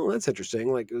just like, oh, that's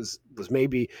interesting. Like, it was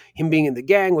maybe him being in the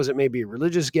gang? Was it maybe a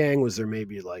religious gang? Was there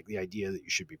maybe like the idea that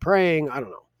you should be praying? I don't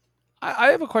know.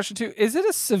 I have a question too. Is it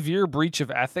a severe breach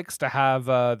of ethics to have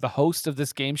the host of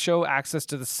this game show access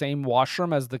to the same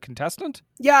washroom as the contestant?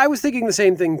 Yeah, I was thinking the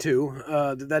same thing too.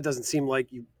 That doesn't seem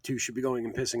like you two should be going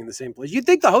and pissing in the same place. You'd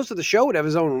think the host of the show would have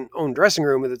his own dressing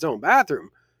room with its own bathroom.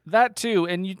 That too,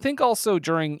 and you'd think also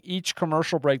during each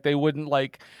commercial break they wouldn't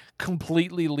like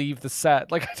completely leave the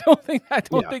set. Like I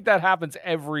don't think that happens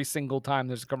every single time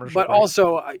there's a commercial. But break.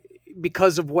 Also,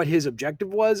 because of what his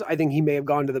objective was, I think he may have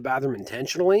gone to the bathroom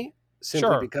intentionally,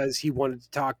 simply because he wanted to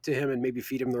talk to him and maybe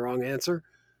feed him the wrong answer.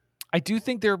 I do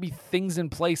think there would be things in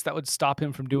place that would stop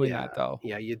him from doing that, though.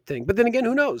 Yeah, you'd think. But then again,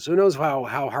 who knows? Who knows how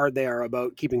hard they are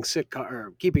about keeping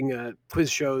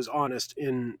quiz shows honest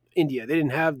in India? They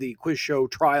didn't have the quiz show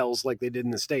trials like they did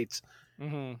in the States.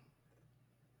 Mm-hmm.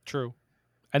 True.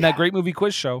 And that great movie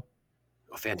Quiz Show.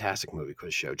 A fantastic movie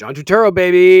Quiz Show. John Turturro,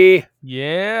 baby.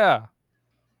 Yeah.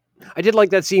 I did like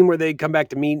that scene where they come back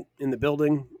to meet in the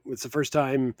building. It's the first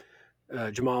time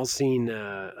Jamal's seen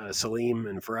Salim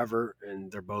in forever,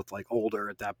 and they're both like older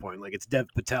at that point. Like it's Dev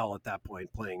Patel at that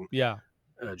point playing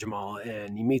Jamal,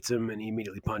 and he meets him and he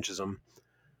immediately punches him.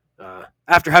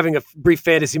 After having a brief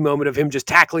fantasy moment of him just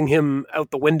tackling him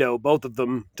out the window, both of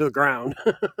them to the ground.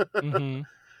 Mm-hmm.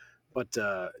 But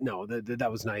no,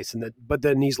 that was nice. But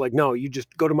then he's like, no, you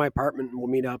just go to my apartment and we'll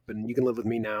meet up and you can live with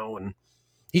me now. And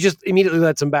he just immediately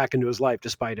lets him back into his life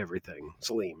despite everything,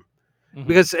 Salim. Mm-hmm.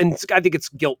 Because, and I think it's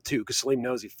guilt too, because Salim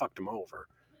knows he fucked him over.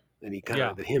 And he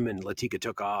that him and Latika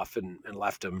took off and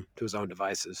left him to his own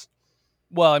devices.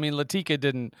 Well, I mean, Latika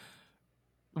didn't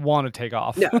want to take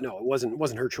off. No, it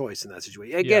wasn't her choice in that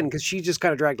situation. Again, because she just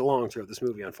kind of dragged along throughout this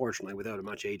movie, unfortunately, without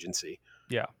much agency.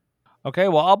 Yeah. Okay,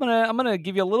 well, I'm gonna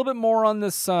give you a little bit more on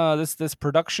this this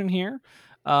production here.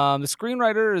 The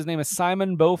screenwriter, his name is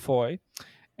Simon Beaufoy,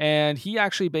 and he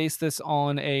actually based this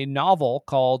on a novel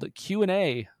called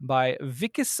Q&A by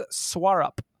Vikas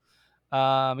Swarup.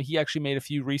 He actually made a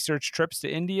few research trips to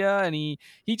India, and he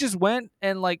just went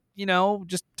and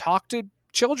just talked to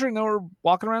children that were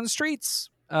walking around the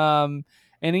streets.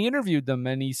 And he interviewed them,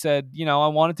 and he said, I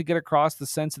wanted to get across the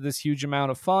sense of this huge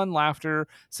amount of fun, laughter,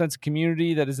 sense of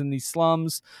community that is in these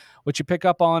slums. What you pick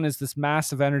up on is this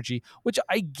massive energy, which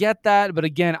I get that, but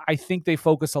again, I think they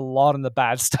focus a lot on the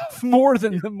bad stuff more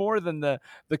than the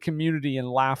community and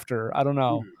laughter. I don't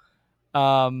know.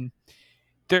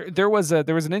 There was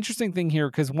an interesting thing here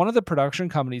because one of the production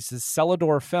companies is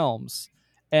Celador Films,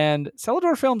 and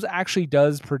Celador Films actually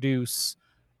does produce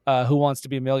Who Wants to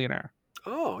Be a Millionaire.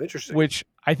 Oh, interesting. Which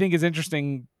I think is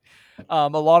interesting. A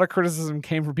lot of criticism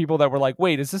came from people that were like,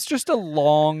 wait, is this just a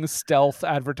long stealth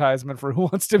advertisement for Who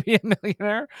Wants to Be a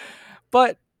Millionaire?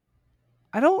 But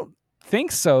I don't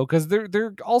think so, because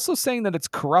they're also saying that it's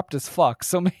corrupt as fuck.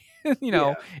 So,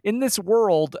 in this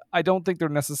world, I don't think they're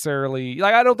necessarily,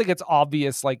 I don't think it's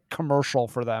obvious, commercial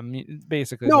for them,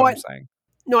 basically, is what I'm saying.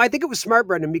 No, I think it was smart,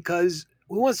 Brendan, because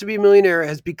Who Wants to Be a Millionaire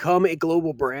has become a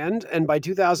global brand. And by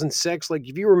 2006,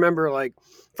 if you remember,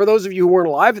 for those of you who weren't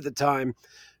alive at the time,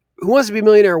 Who Wants to Be a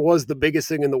Millionaire was the biggest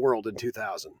thing in the world in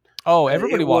 2000. Oh,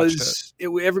 everybody watched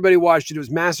it. Everybody watched it. It was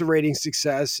massive rating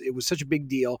success. It was such a big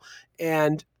deal.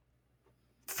 And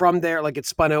from there, it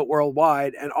spun out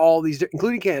worldwide, and all these,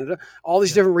 including Canada, all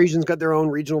these different regions got their own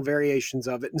regional variations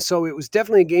of it. And so it was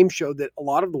definitely a game show that a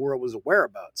lot of the world was aware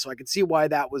about. So I could see why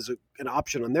that was an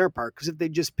option on their part. Because if they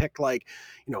just picked a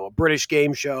British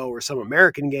game show or some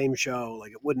American game show,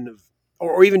 it wouldn't have,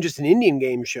 or even just an Indian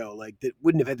game show, that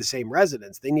wouldn't have had the same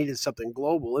resonance. They needed something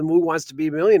global. And Who Wants to Be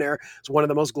a Millionaire is one of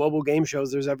the most global game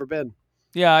shows there's ever been.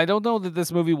 Yeah, I don't know that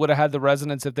this movie would have had the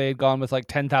resonance if they had gone with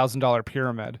 $10,000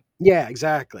 Pyramid. Yeah,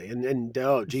 exactly. And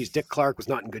oh, geez, Dick Clark was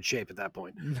not in good shape at that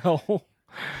point. No.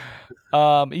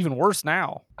 Even worse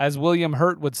now. As William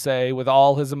Hurt would say, with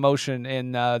all his emotion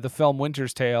in the film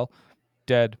Winter's Tale,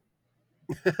 Dead.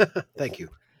 Thank you,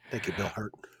 Bill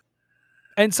Hurt.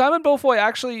 And Simon Beaufoy,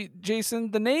 actually,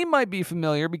 Jason, the name might be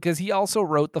familiar because he also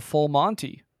wrote The Full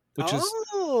Monty, which is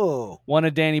one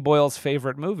of Danny Boyle's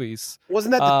favorite movies.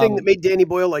 Wasn't that the thing that made Danny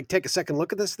Boyle like take a second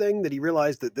look at this thing, that he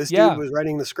realized that this dude was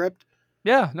writing the script?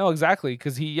 Yeah, no, exactly.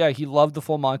 Because he loved The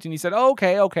Full Monty, and he said,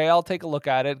 okay, I'll take a look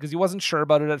at it, because he wasn't sure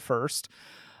about it at first.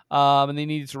 And they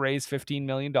needed to raise $15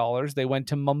 million. They went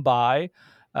to Mumbai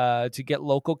to get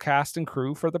local cast and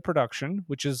crew for the production,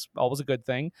 which is always a good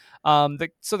thing.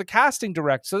 So the casting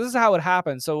director, so this is how it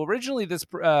happened. So originally this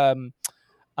Loveleen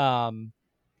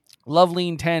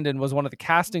Tandon was one of the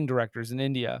casting directors in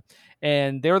India,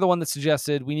 and they were the one that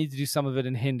suggested we need to do some of it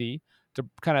in Hindi to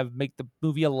kind of make the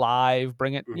movie alive,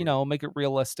 bring it, make it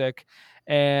realistic.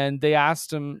 And they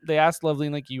asked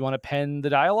Loveleen, like, you want to pen the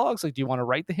dialogues? Like, do you want to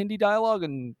write the Hindi dialogue?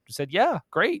 And he said, yeah,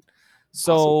 great.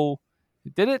 So he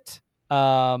did it.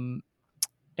 And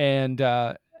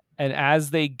as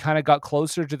they kind of got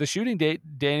closer to the shooting date,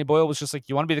 Danny Boyle was just like,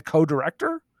 you want to be the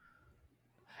co-director?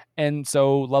 And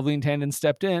so Loveleen Tandon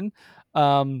stepped in.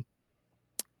 And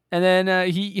then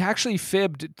he actually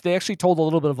fibbed. They actually told a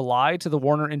little bit of a lie to the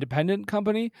Warner Independent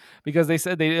Company, because they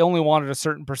said they only wanted a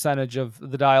certain percentage of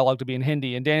the dialogue to be in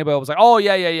Hindi. And Danny Boyle was like, oh,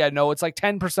 yeah. No, it's like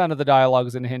 10% of the dialogue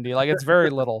is in Hindi. Like, it's very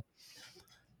little.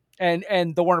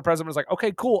 And the Warner president was like,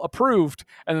 okay, cool, approved.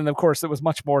 And then, of course, it was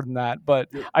much more than that. But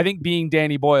I think being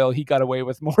Danny Boyle, he got away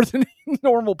with more than a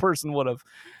normal person would have.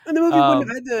 And the movie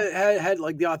wouldn't have had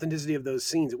like the authenticity of those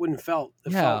scenes. It wouldn't have felt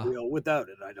real without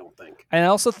it, I don't think. And I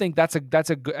also think that's a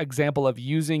good example of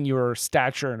using your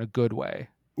stature in a good way.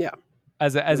 Yeah.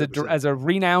 As a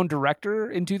renowned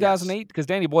director in 2008, because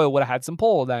Danny Boyle would have had some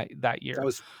pull that year.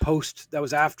 That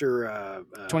was after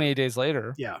 28 Days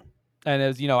Later. Yeah. And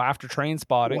as after Train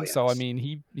Spotting, so I mean,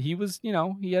 he was, he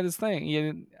had his thing.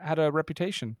 He had a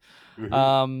reputation.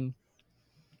 Mm-hmm.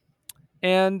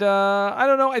 And I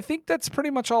don't know. I think that's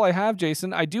pretty much all I have,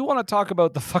 Jason. I do want to talk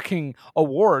about the fucking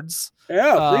awards.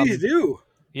 Yeah, please do.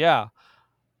 Yeah.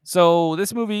 So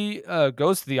this movie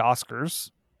goes to the Oscars.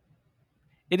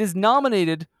 It is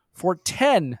nominated for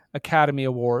 10 Academy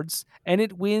Awards, and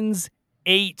it wins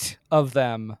 8 of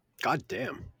them. God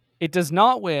damn. It does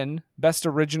not win Best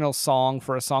Original Song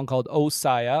for a song called Oh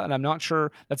Saya, and I'm not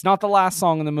sure, that's not the last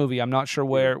song in the movie. I'm not sure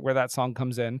where that song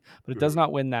comes in, but it does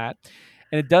not win that.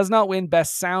 And it does not win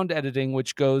Best Sound Editing,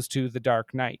 which goes to The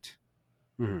Dark Knight.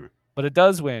 Mm-hmm. But it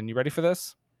does win. You ready for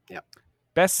this? Yeah.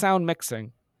 Best Sound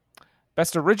Mixing.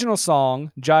 Best Original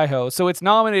Song, Jai Ho. So it's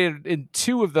nominated in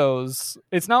 2 of those.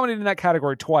 It's nominated in that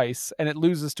category twice, and it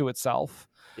loses to itself.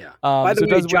 Yeah. By the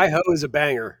way, Jai Ho is a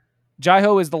banger. Jai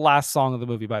Ho is the last song of the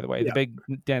movie, by the way, the big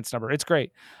dance number. It's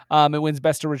great. It wins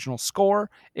Best Original Score.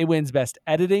 It wins Best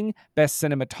Editing, Best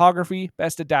Cinematography,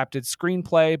 Best Adapted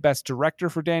Screenplay, Best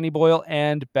Director for Danny Boyle,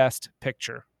 and Best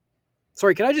Picture.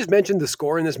 Sorry, can I just mention the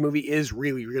score in this movie is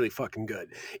really, really fucking good.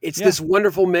 It's this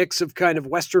wonderful mix of kind of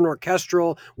Western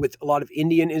orchestral with a lot of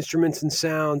Indian instruments and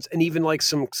sounds, and even like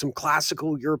some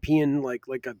classical European, like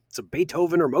some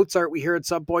Beethoven or Mozart we hear at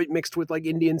some point mixed with like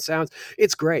Indian sounds.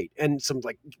 It's great, and some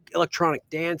like electronic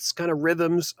dance kind of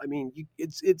rhythms. I mean,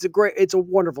 it's a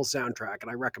wonderful soundtrack,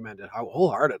 and I recommend it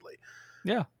wholeheartedly.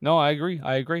 Yeah, no, I agree.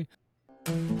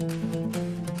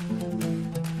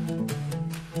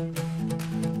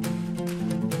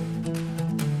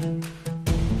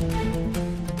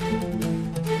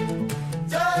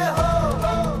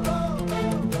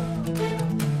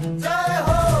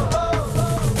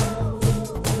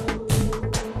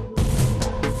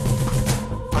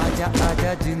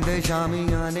 आजा जिंद शामी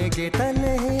आने के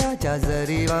तले आजा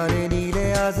जरी वाले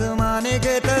नीले आसमाने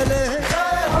के तले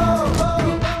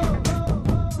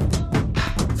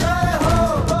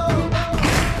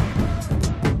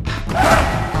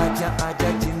आजा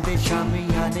आजा जिंद शामी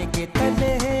आने के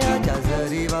तले आजा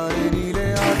जरी वाले नीले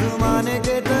आसमाने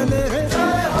के तले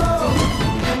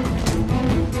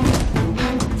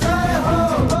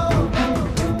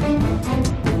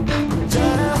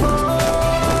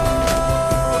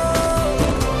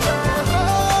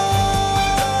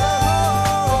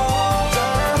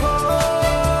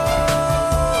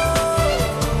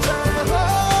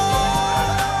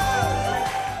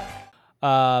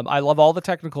I love all the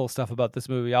technical stuff about this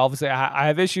movie. Obviously, I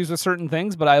have issues with certain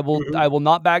things, but I will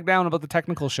not back down about the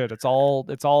technical shit. It's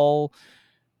all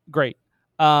great.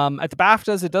 At the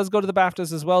BAFTAs, it does go to the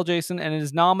BAFTAs as well, Jason, and it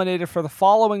is nominated for the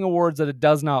following awards that it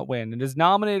does not win. It is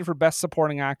nominated for Best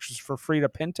Supporting Actress for Frida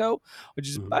Pinto, which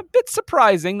is a bit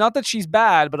surprising. Not that she's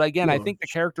bad, but again, I think the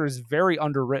character is very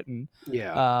underwritten.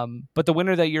 Yeah. But the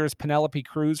winner that year is Penelope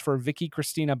Cruz for Vicky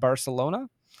Cristina Barcelona.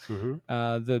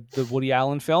 the Woody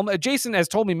Allen film. Jason has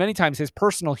told me many times his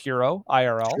personal hero,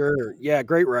 IRL. Sure. Yeah,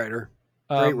 great writer.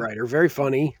 Great writer. Very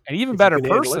funny. And even better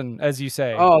person, as you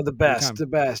say. Oh, the best. The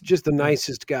best. Just the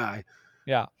nicest guy.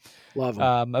 Yeah. Love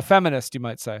him. A feminist, you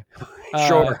might say.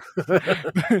 Sure.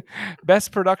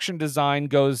 Best production design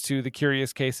goes to The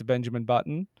Curious Case of Benjamin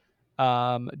Button.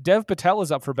 Dev Patel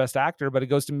is up for Best Actor, but it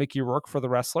goes to Mickey Rourke for The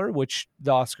Wrestler, which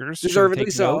the Oscars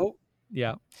deservedly so. Note.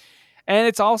 Yeah. And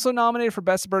it's also nominated for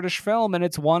Best British Film, and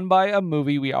it's won by a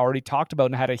movie we already talked about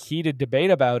and had a heated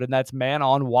debate about, and that's Man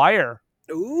on Wire.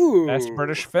 Ooh. Best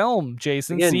British Film.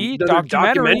 Jason, again, see?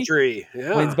 Documentary.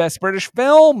 Yeah. Wins Best British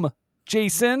Film.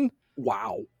 Jason.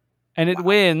 Wow. And it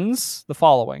wins the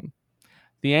following.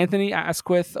 The Anthony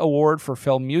Asquith Award for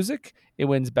Film Music. It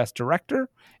wins Best Director.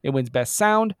 It wins Best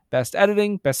Sound, Best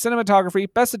Editing, Best Cinematography,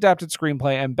 Best Adapted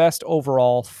Screenplay, and Best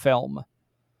Overall Film.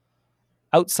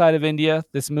 Outside of India,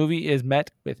 this movie is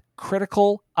met with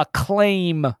critical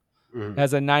acclaim. It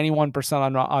has a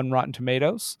 91% on Rotten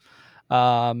Tomatoes.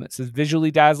 It says,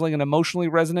 visually dazzling and emotionally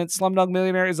resonant, Slumdog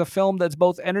Millionaire is a film that's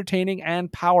both entertaining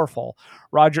and powerful.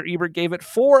 Roger Ebert gave it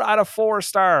 4 out of 4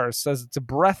 stars. Says it's a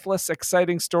breathless,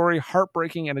 exciting story,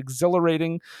 heartbreaking and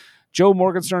exhilarating. Joe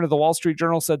Morgenstern of the Wall Street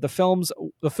Journal said the film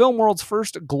world's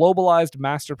first globalized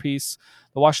masterpiece.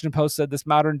 The Washington Post said this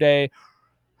modern day,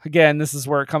 again, this is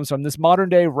where it comes from, this modern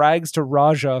day rags to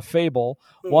Raja fable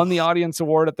won the Audience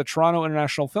Award at the Toronto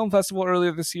International Film Festival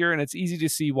earlier this year, and it's easy to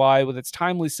see why, with its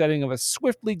timely setting of a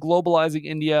swiftly globalizing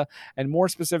India, and more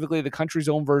specifically the country's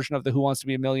own version of the Who Wants to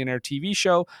Be a Millionaire TV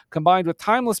show, combined with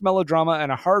timeless melodrama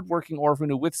and a hard-working orphan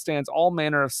who withstands all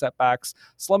manner of setbacks,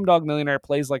 Slumdog Millionaire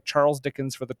plays like Charles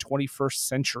Dickens for the 21st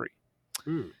century.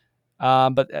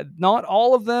 But not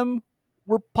all of them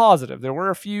were positive. There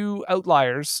were a few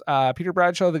outliers. Peter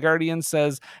Bradshaw of The Guardian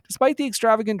says, despite the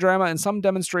extravagant drama and some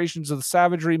demonstrations of the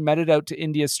savagery meted out to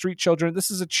India's street children,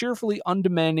 this is a cheerfully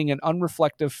undemanding and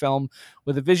unreflective film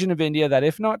with a vision of India that,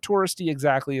 if not touristy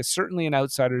exactly, is certainly an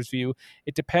outsider's view.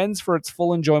 It depends for its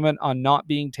full enjoyment on not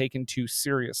being taken too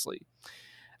seriously.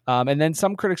 And then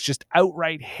some critics just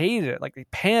outright hated it, like they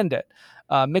panned it.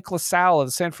 Mick LaSalle of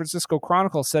the San Francisco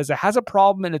Chronicle says it has a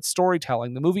problem in its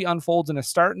storytelling. The movie unfolds in a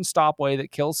start and stop way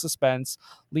that kills suspense,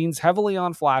 leans heavily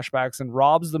on flashbacks, and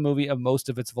robs the movie of most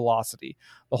of its velocity.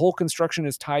 The whole construction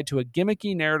is tied to a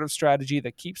gimmicky narrative strategy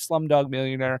that keeps Slumdog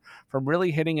Millionaire from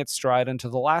really hitting its stride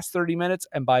until the last 30 minutes,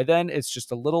 and by then it's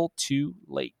just a little too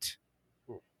late.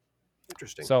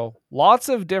 Interesting. So lots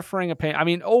of differing opinions. I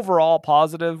mean, overall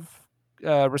positive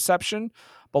reception,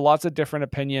 but lots of different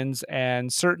opinions,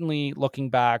 and certainly looking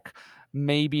back,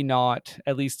 maybe not,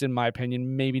 at least in my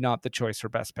opinion, maybe not the choice for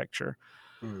Best Picture.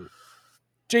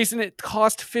 Jason, it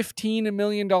cost $15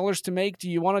 million to make.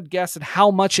 Do you want to guess at how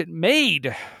much it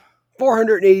made?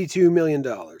 $482 million.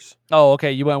 Oh,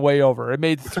 okay. You went way over. It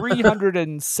made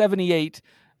 $378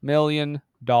 million.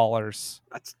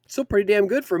 That's still pretty damn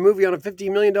good for a movie on a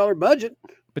 $15 million budget.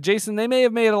 But Jason, they may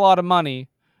have made a lot of money,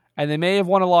 and they may have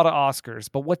won a lot of Oscars,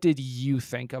 but what did you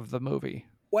think of the movie?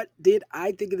 What did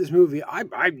I think of this movie? I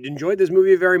enjoyed this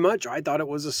movie very much. I thought it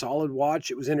was a solid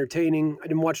watch. It was entertaining.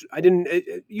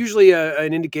 Usually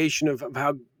an indication of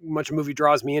how much a movie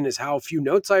draws me in is how few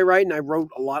notes I write, and I wrote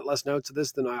a lot less notes of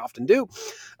this than I often do.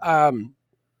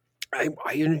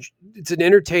 It's an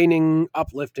entertaining,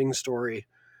 uplifting story.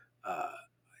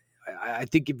 I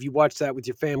think if you watch that with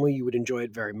your family, you would enjoy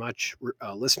it very much,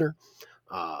 listener.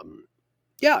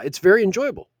 Yeah, it's very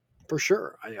enjoyable for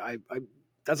sure. I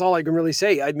that's all I can really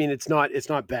say. I mean, it's not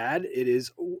bad. It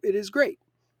is great.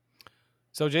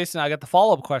 So, Jason, I got the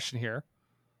follow-up question here.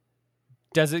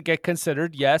 Does it get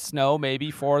considered yes, no,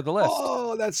 maybe for the list?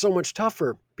 Oh, that's so much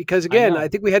tougher because again, I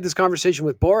think we had this conversation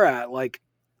with Borat. Like,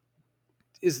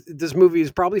 this movie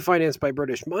is probably financed by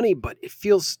British money, but it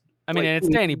feels. I mean, and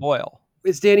it's Danny Boyle.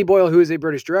 It's Danny Boyle, who is a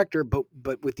British director, but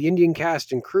with the Indian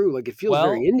cast and crew, like it feels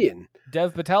very Indian.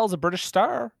 Dev Patel is a British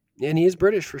star, and he is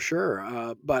British for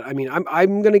sure. But I mean,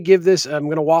 I'm going to give this. I'm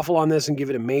going to waffle on this and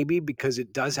give it a maybe because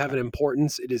it does have an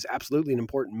importance. It is absolutely an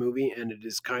important movie, and it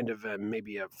is kind of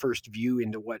maybe a first view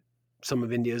into what some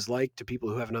of India is like to people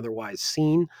who haven't otherwise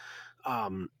seen.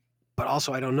 But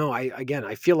also, I don't know.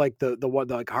 I feel like the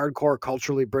like hardcore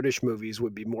culturally British movies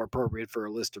would be more appropriate for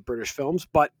a list of British films.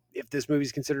 But if this movie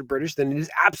is considered British, then it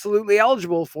is absolutely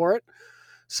eligible for it.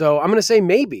 So I'm going to say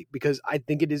maybe because I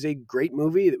think it is a great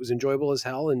movie that was enjoyable as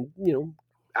hell, and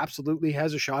absolutely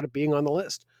has a shot at being on the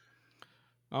list.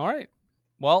 All right.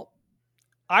 Well,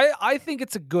 I think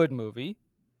it's a good movie.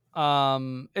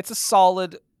 It's a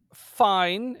solid,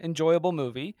 fine, enjoyable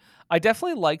movie. I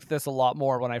definitely liked this a lot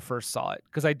more when I first saw it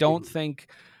because I don't think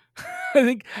I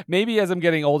think maybe as I'm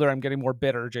getting older, I'm getting more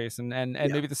bitter, Jason, and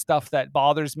maybe the stuff that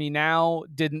bothers me now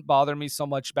didn't bother me so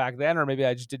much back then, or maybe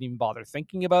I just didn't even bother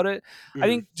thinking about it. I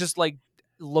think just like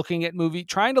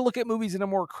trying to look at movies in a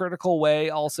more critical way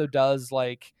also does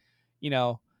like,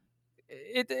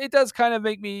 it does kind of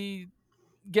make me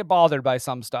get bothered by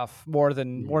some stuff more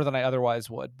than I otherwise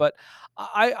would. But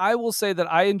I will say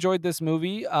that I enjoyed this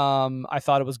movie. I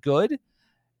thought it was good.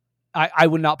 I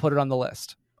would not put it on the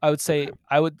list. I would say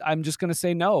I'm just going to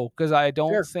say no, because I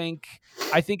don't think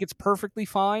it's perfectly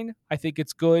fine. I think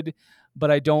it's good,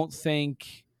 but I don't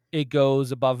think it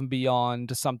goes above and beyond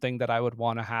to something that I would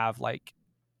want to have like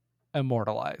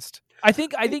immortalized. I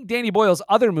think Danny Boyle's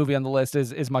other movie on the list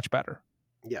is much better.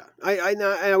 Yeah,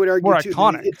 I would argue more too.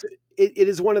 Iconic. It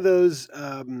is one of those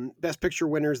Best Picture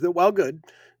winners that, while good,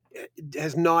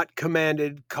 has not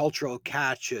commanded cultural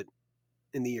catch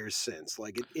in the years since.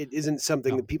 Like it isn't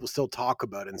something that people still talk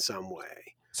about in some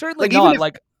way. Certainly not.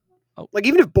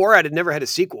 Even if Borat had never had a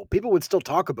sequel, people would still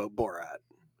talk about Borat.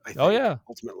 I think,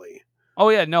 ultimately. Oh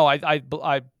yeah, no, I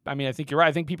mean, I think you're right.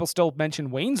 I think people still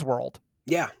mention Wayne's World.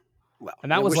 Yeah, well,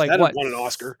 and that was like what won an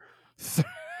Oscar.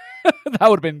 That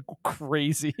would have been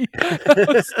crazy.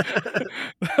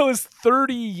 that was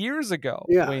 30 years ago.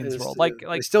 Yeah, Wayne's World.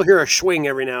 I still hear a swing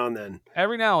every now and then.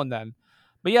 Every now and then.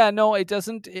 But yeah, no, it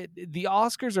doesn't. The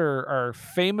Oscars are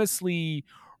famously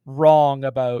wrong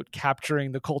about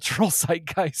capturing the cultural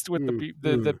zeitgeist with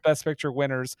the Best Picture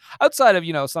winners, outside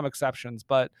of some exceptions.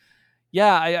 But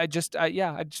yeah, I just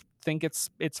think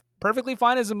it's perfectly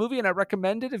fine as a movie, and I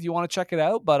recommend it if you want to check it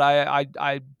out. But I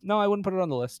wouldn't put it on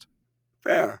the list.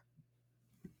 Fair.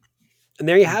 And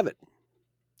there you have it.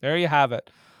 There you have it.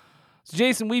 So,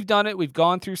 Jason, we've done it. We've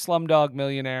gone through Slumdog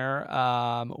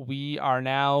Millionaire. We are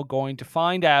now going to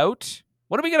find out.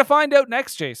 What are we going to find out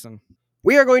next, Jason?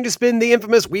 We are going to spin the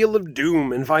infamous Wheel of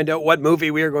Doom and find out what movie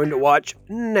we are going to watch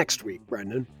next week,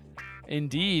 Brendan.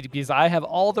 Indeed, because I have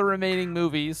all the remaining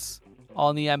movies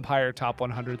on the Empire Top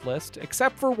 100 list,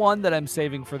 except for one that I'm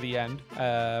saving for the end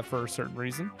for a certain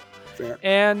reason. Fair.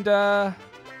 And,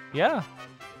 yeah.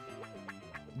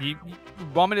 You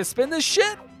want me to spin this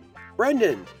shit?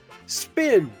 Brendan,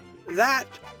 spin that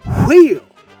wheel.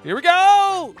 Here we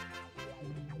go.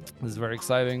 This is very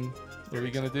exciting. What are we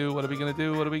going to do? What are we going to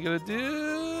do? What are we going to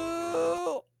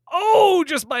do? Oh,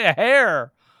 just by a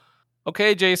hair.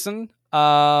 Okay, Jason.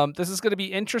 This is going to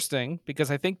be interesting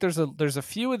because I think there's a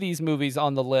few of these movies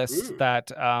on the list that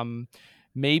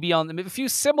maybe a few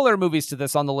similar movies to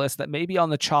this on the list that may be on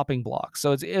the chopping block.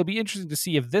 So it'll be interesting to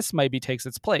see if this maybe takes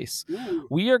its place.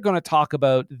 We are going to talk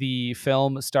about the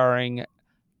film starring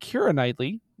Keira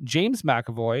Knightley, James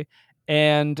McAvoy,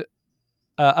 and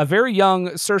a very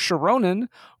young Saoirse Ronan.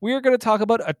 We are going to talk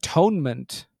about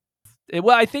Atonement.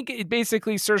 I think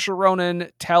basically Saoirse Ronan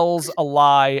tells a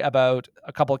lie about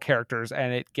a couple of characters,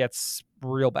 and it gets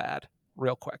real bad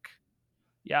real quick.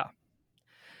 Yeah.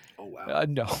 Oh wow.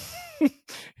 No.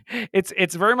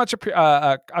 It's very much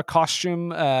a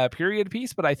costume period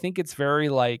piece, but I think it's very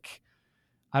like,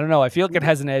 I don't know. I feel like it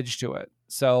has an edge to it.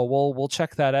 So we'll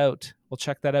check that out. We'll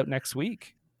check that out next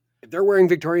week. If they're wearing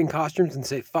Victorian costumes and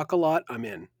say fuck a lot, I'm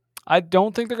in. I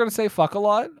don't think they're going to say fuck a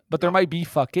lot, but there might be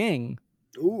fucking.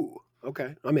 Ooh,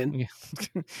 okay. I'm in. Yeah.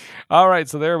 All right.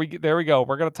 So there we go.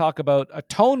 We're going to talk about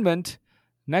Atonement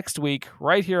next week,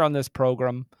 right here on this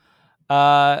program.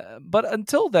 But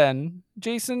until then,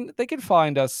 Jason, they can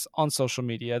find us on social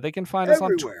media. They can find us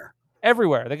on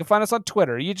everywhere. They can find us on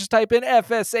Twitter. You just type in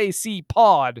FSAC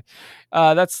Pod.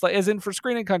 That's as in for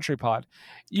Screen and Country Pod.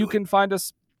 You can find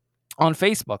us on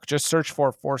Facebook. Just search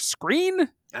for Screen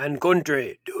and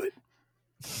Country. Do it.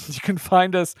 You can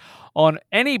find us on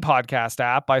any podcast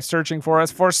app by searching for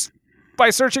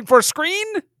Screen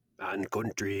and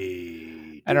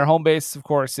Country. And our home base, of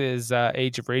course, is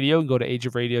Age of Radio. You can go to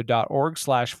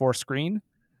ageofradio.org/4screen.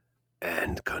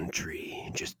 And Country.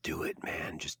 Just do it,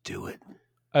 man. Just do it.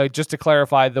 Just to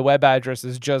clarify, the web address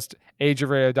is just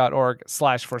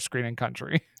ageofradio.org/4screen and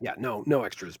country. Yeah, no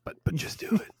extras, but just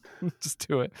do it. Just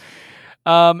do it.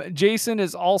 Jason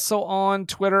is also on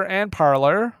Twitter and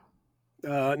Parler.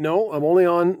 No, I'm only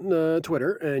on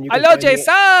Twitter, and you can Hello,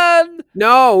 Jason!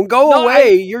 No, go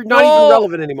away. You're not even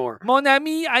relevant anymore. Mon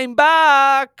ami, I'm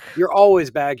back. You're always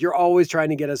back. You're always trying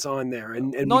to get us on there,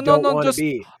 and we don't want to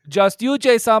be. Just you,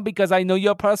 Jason, because I know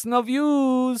your personal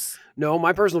views. No,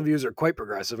 my personal views are quite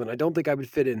progressive, and I don't think I would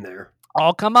fit in there.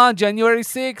 Oh, come on. January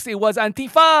 6th, it was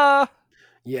Antifa.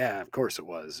 Yeah, of course it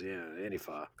was. Yeah,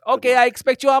 Antifa. Okay, I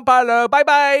expect you on Parler.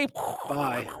 Bye-bye.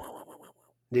 Bye.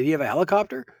 Did he have a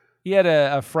helicopter? He had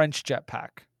a French jetpack.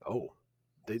 Oh,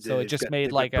 So it just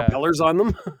made like propellers on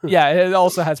them. Yeah, it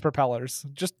also has propellers.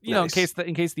 Just you know, Nice.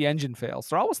 in case the engine fails.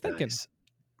 So I was thinking.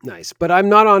 Nice. But I'm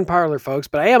not on Parler, folks,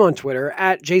 but I am on Twitter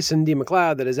at Jason D.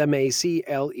 McLeod. That is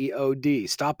MacLeod.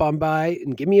 Stop on by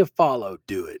and give me a follow.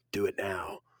 Do it. Do it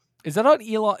now. Is that on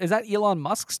Elon? Is that Elon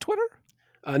Musk's Twitter?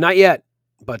 Not yet,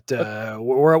 but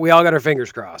we all got our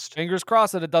fingers crossed. Fingers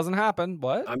crossed that it doesn't happen.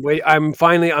 What?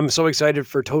 I'm so excited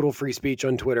for total free speech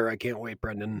on Twitter. I can't wait,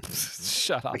 Brendan.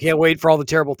 Shut up. I can't wait for all the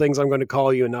terrible things I'm going to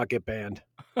call you and not get banned.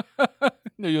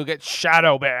 No, you'll get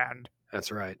shadow banned.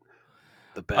 That's right.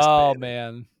 The best. Oh band.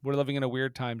 man, we're living in a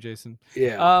weird time, Jason.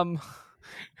 Yeah.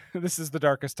 This is the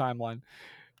darkest timeline.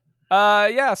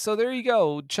 Yeah, so there you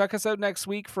go. Check us out next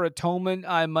week for Atonement.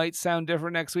 I might sound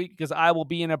different next week because I will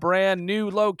be in a brand new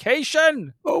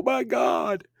location. Oh my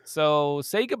God. So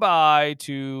say goodbye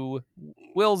to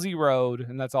Wilsey Road,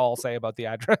 and that's all I'll say about the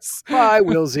address. Bye,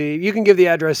 Wilsey. You can give the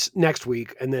address next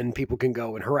week, and then people can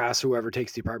go and harass whoever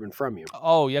takes the apartment from you.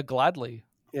 Oh yeah, gladly.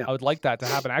 Yeah. I would like that to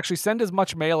happen. Actually, send as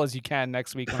much mail as you can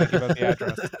next week when I give out the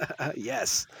address.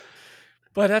 Yes.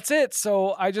 But that's it.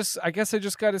 So I guess I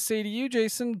just got to say to you,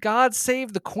 Jason, God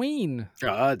save the Queen.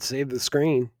 God save the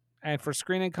screen. And for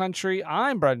Screen and Country,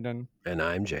 I'm Brendan. And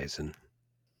I'm Jason.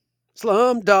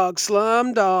 Slum dog,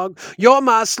 you're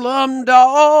my slum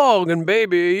dog, and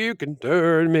baby, you can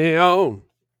turn me on.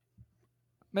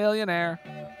 Millionaire.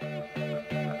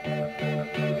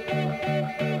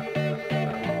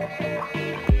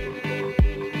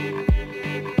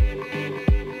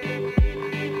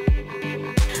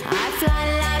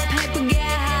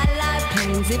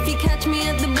 If you catch me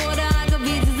at the border, I got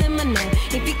visas in my name.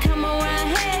 If you come around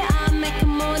here, I'll make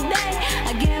them all day.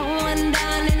 I get one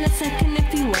down in a second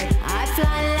if you wait. I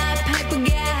fly like paper,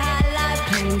 get high like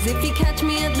planes. If you catch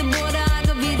me at the border, I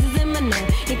got visas in my name.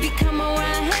 If you come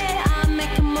around here, I'll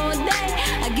make them all day.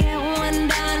 I get one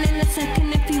down in a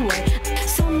second if you wait.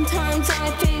 Sometimes I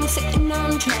think sitting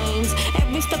on trains,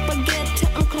 every step I get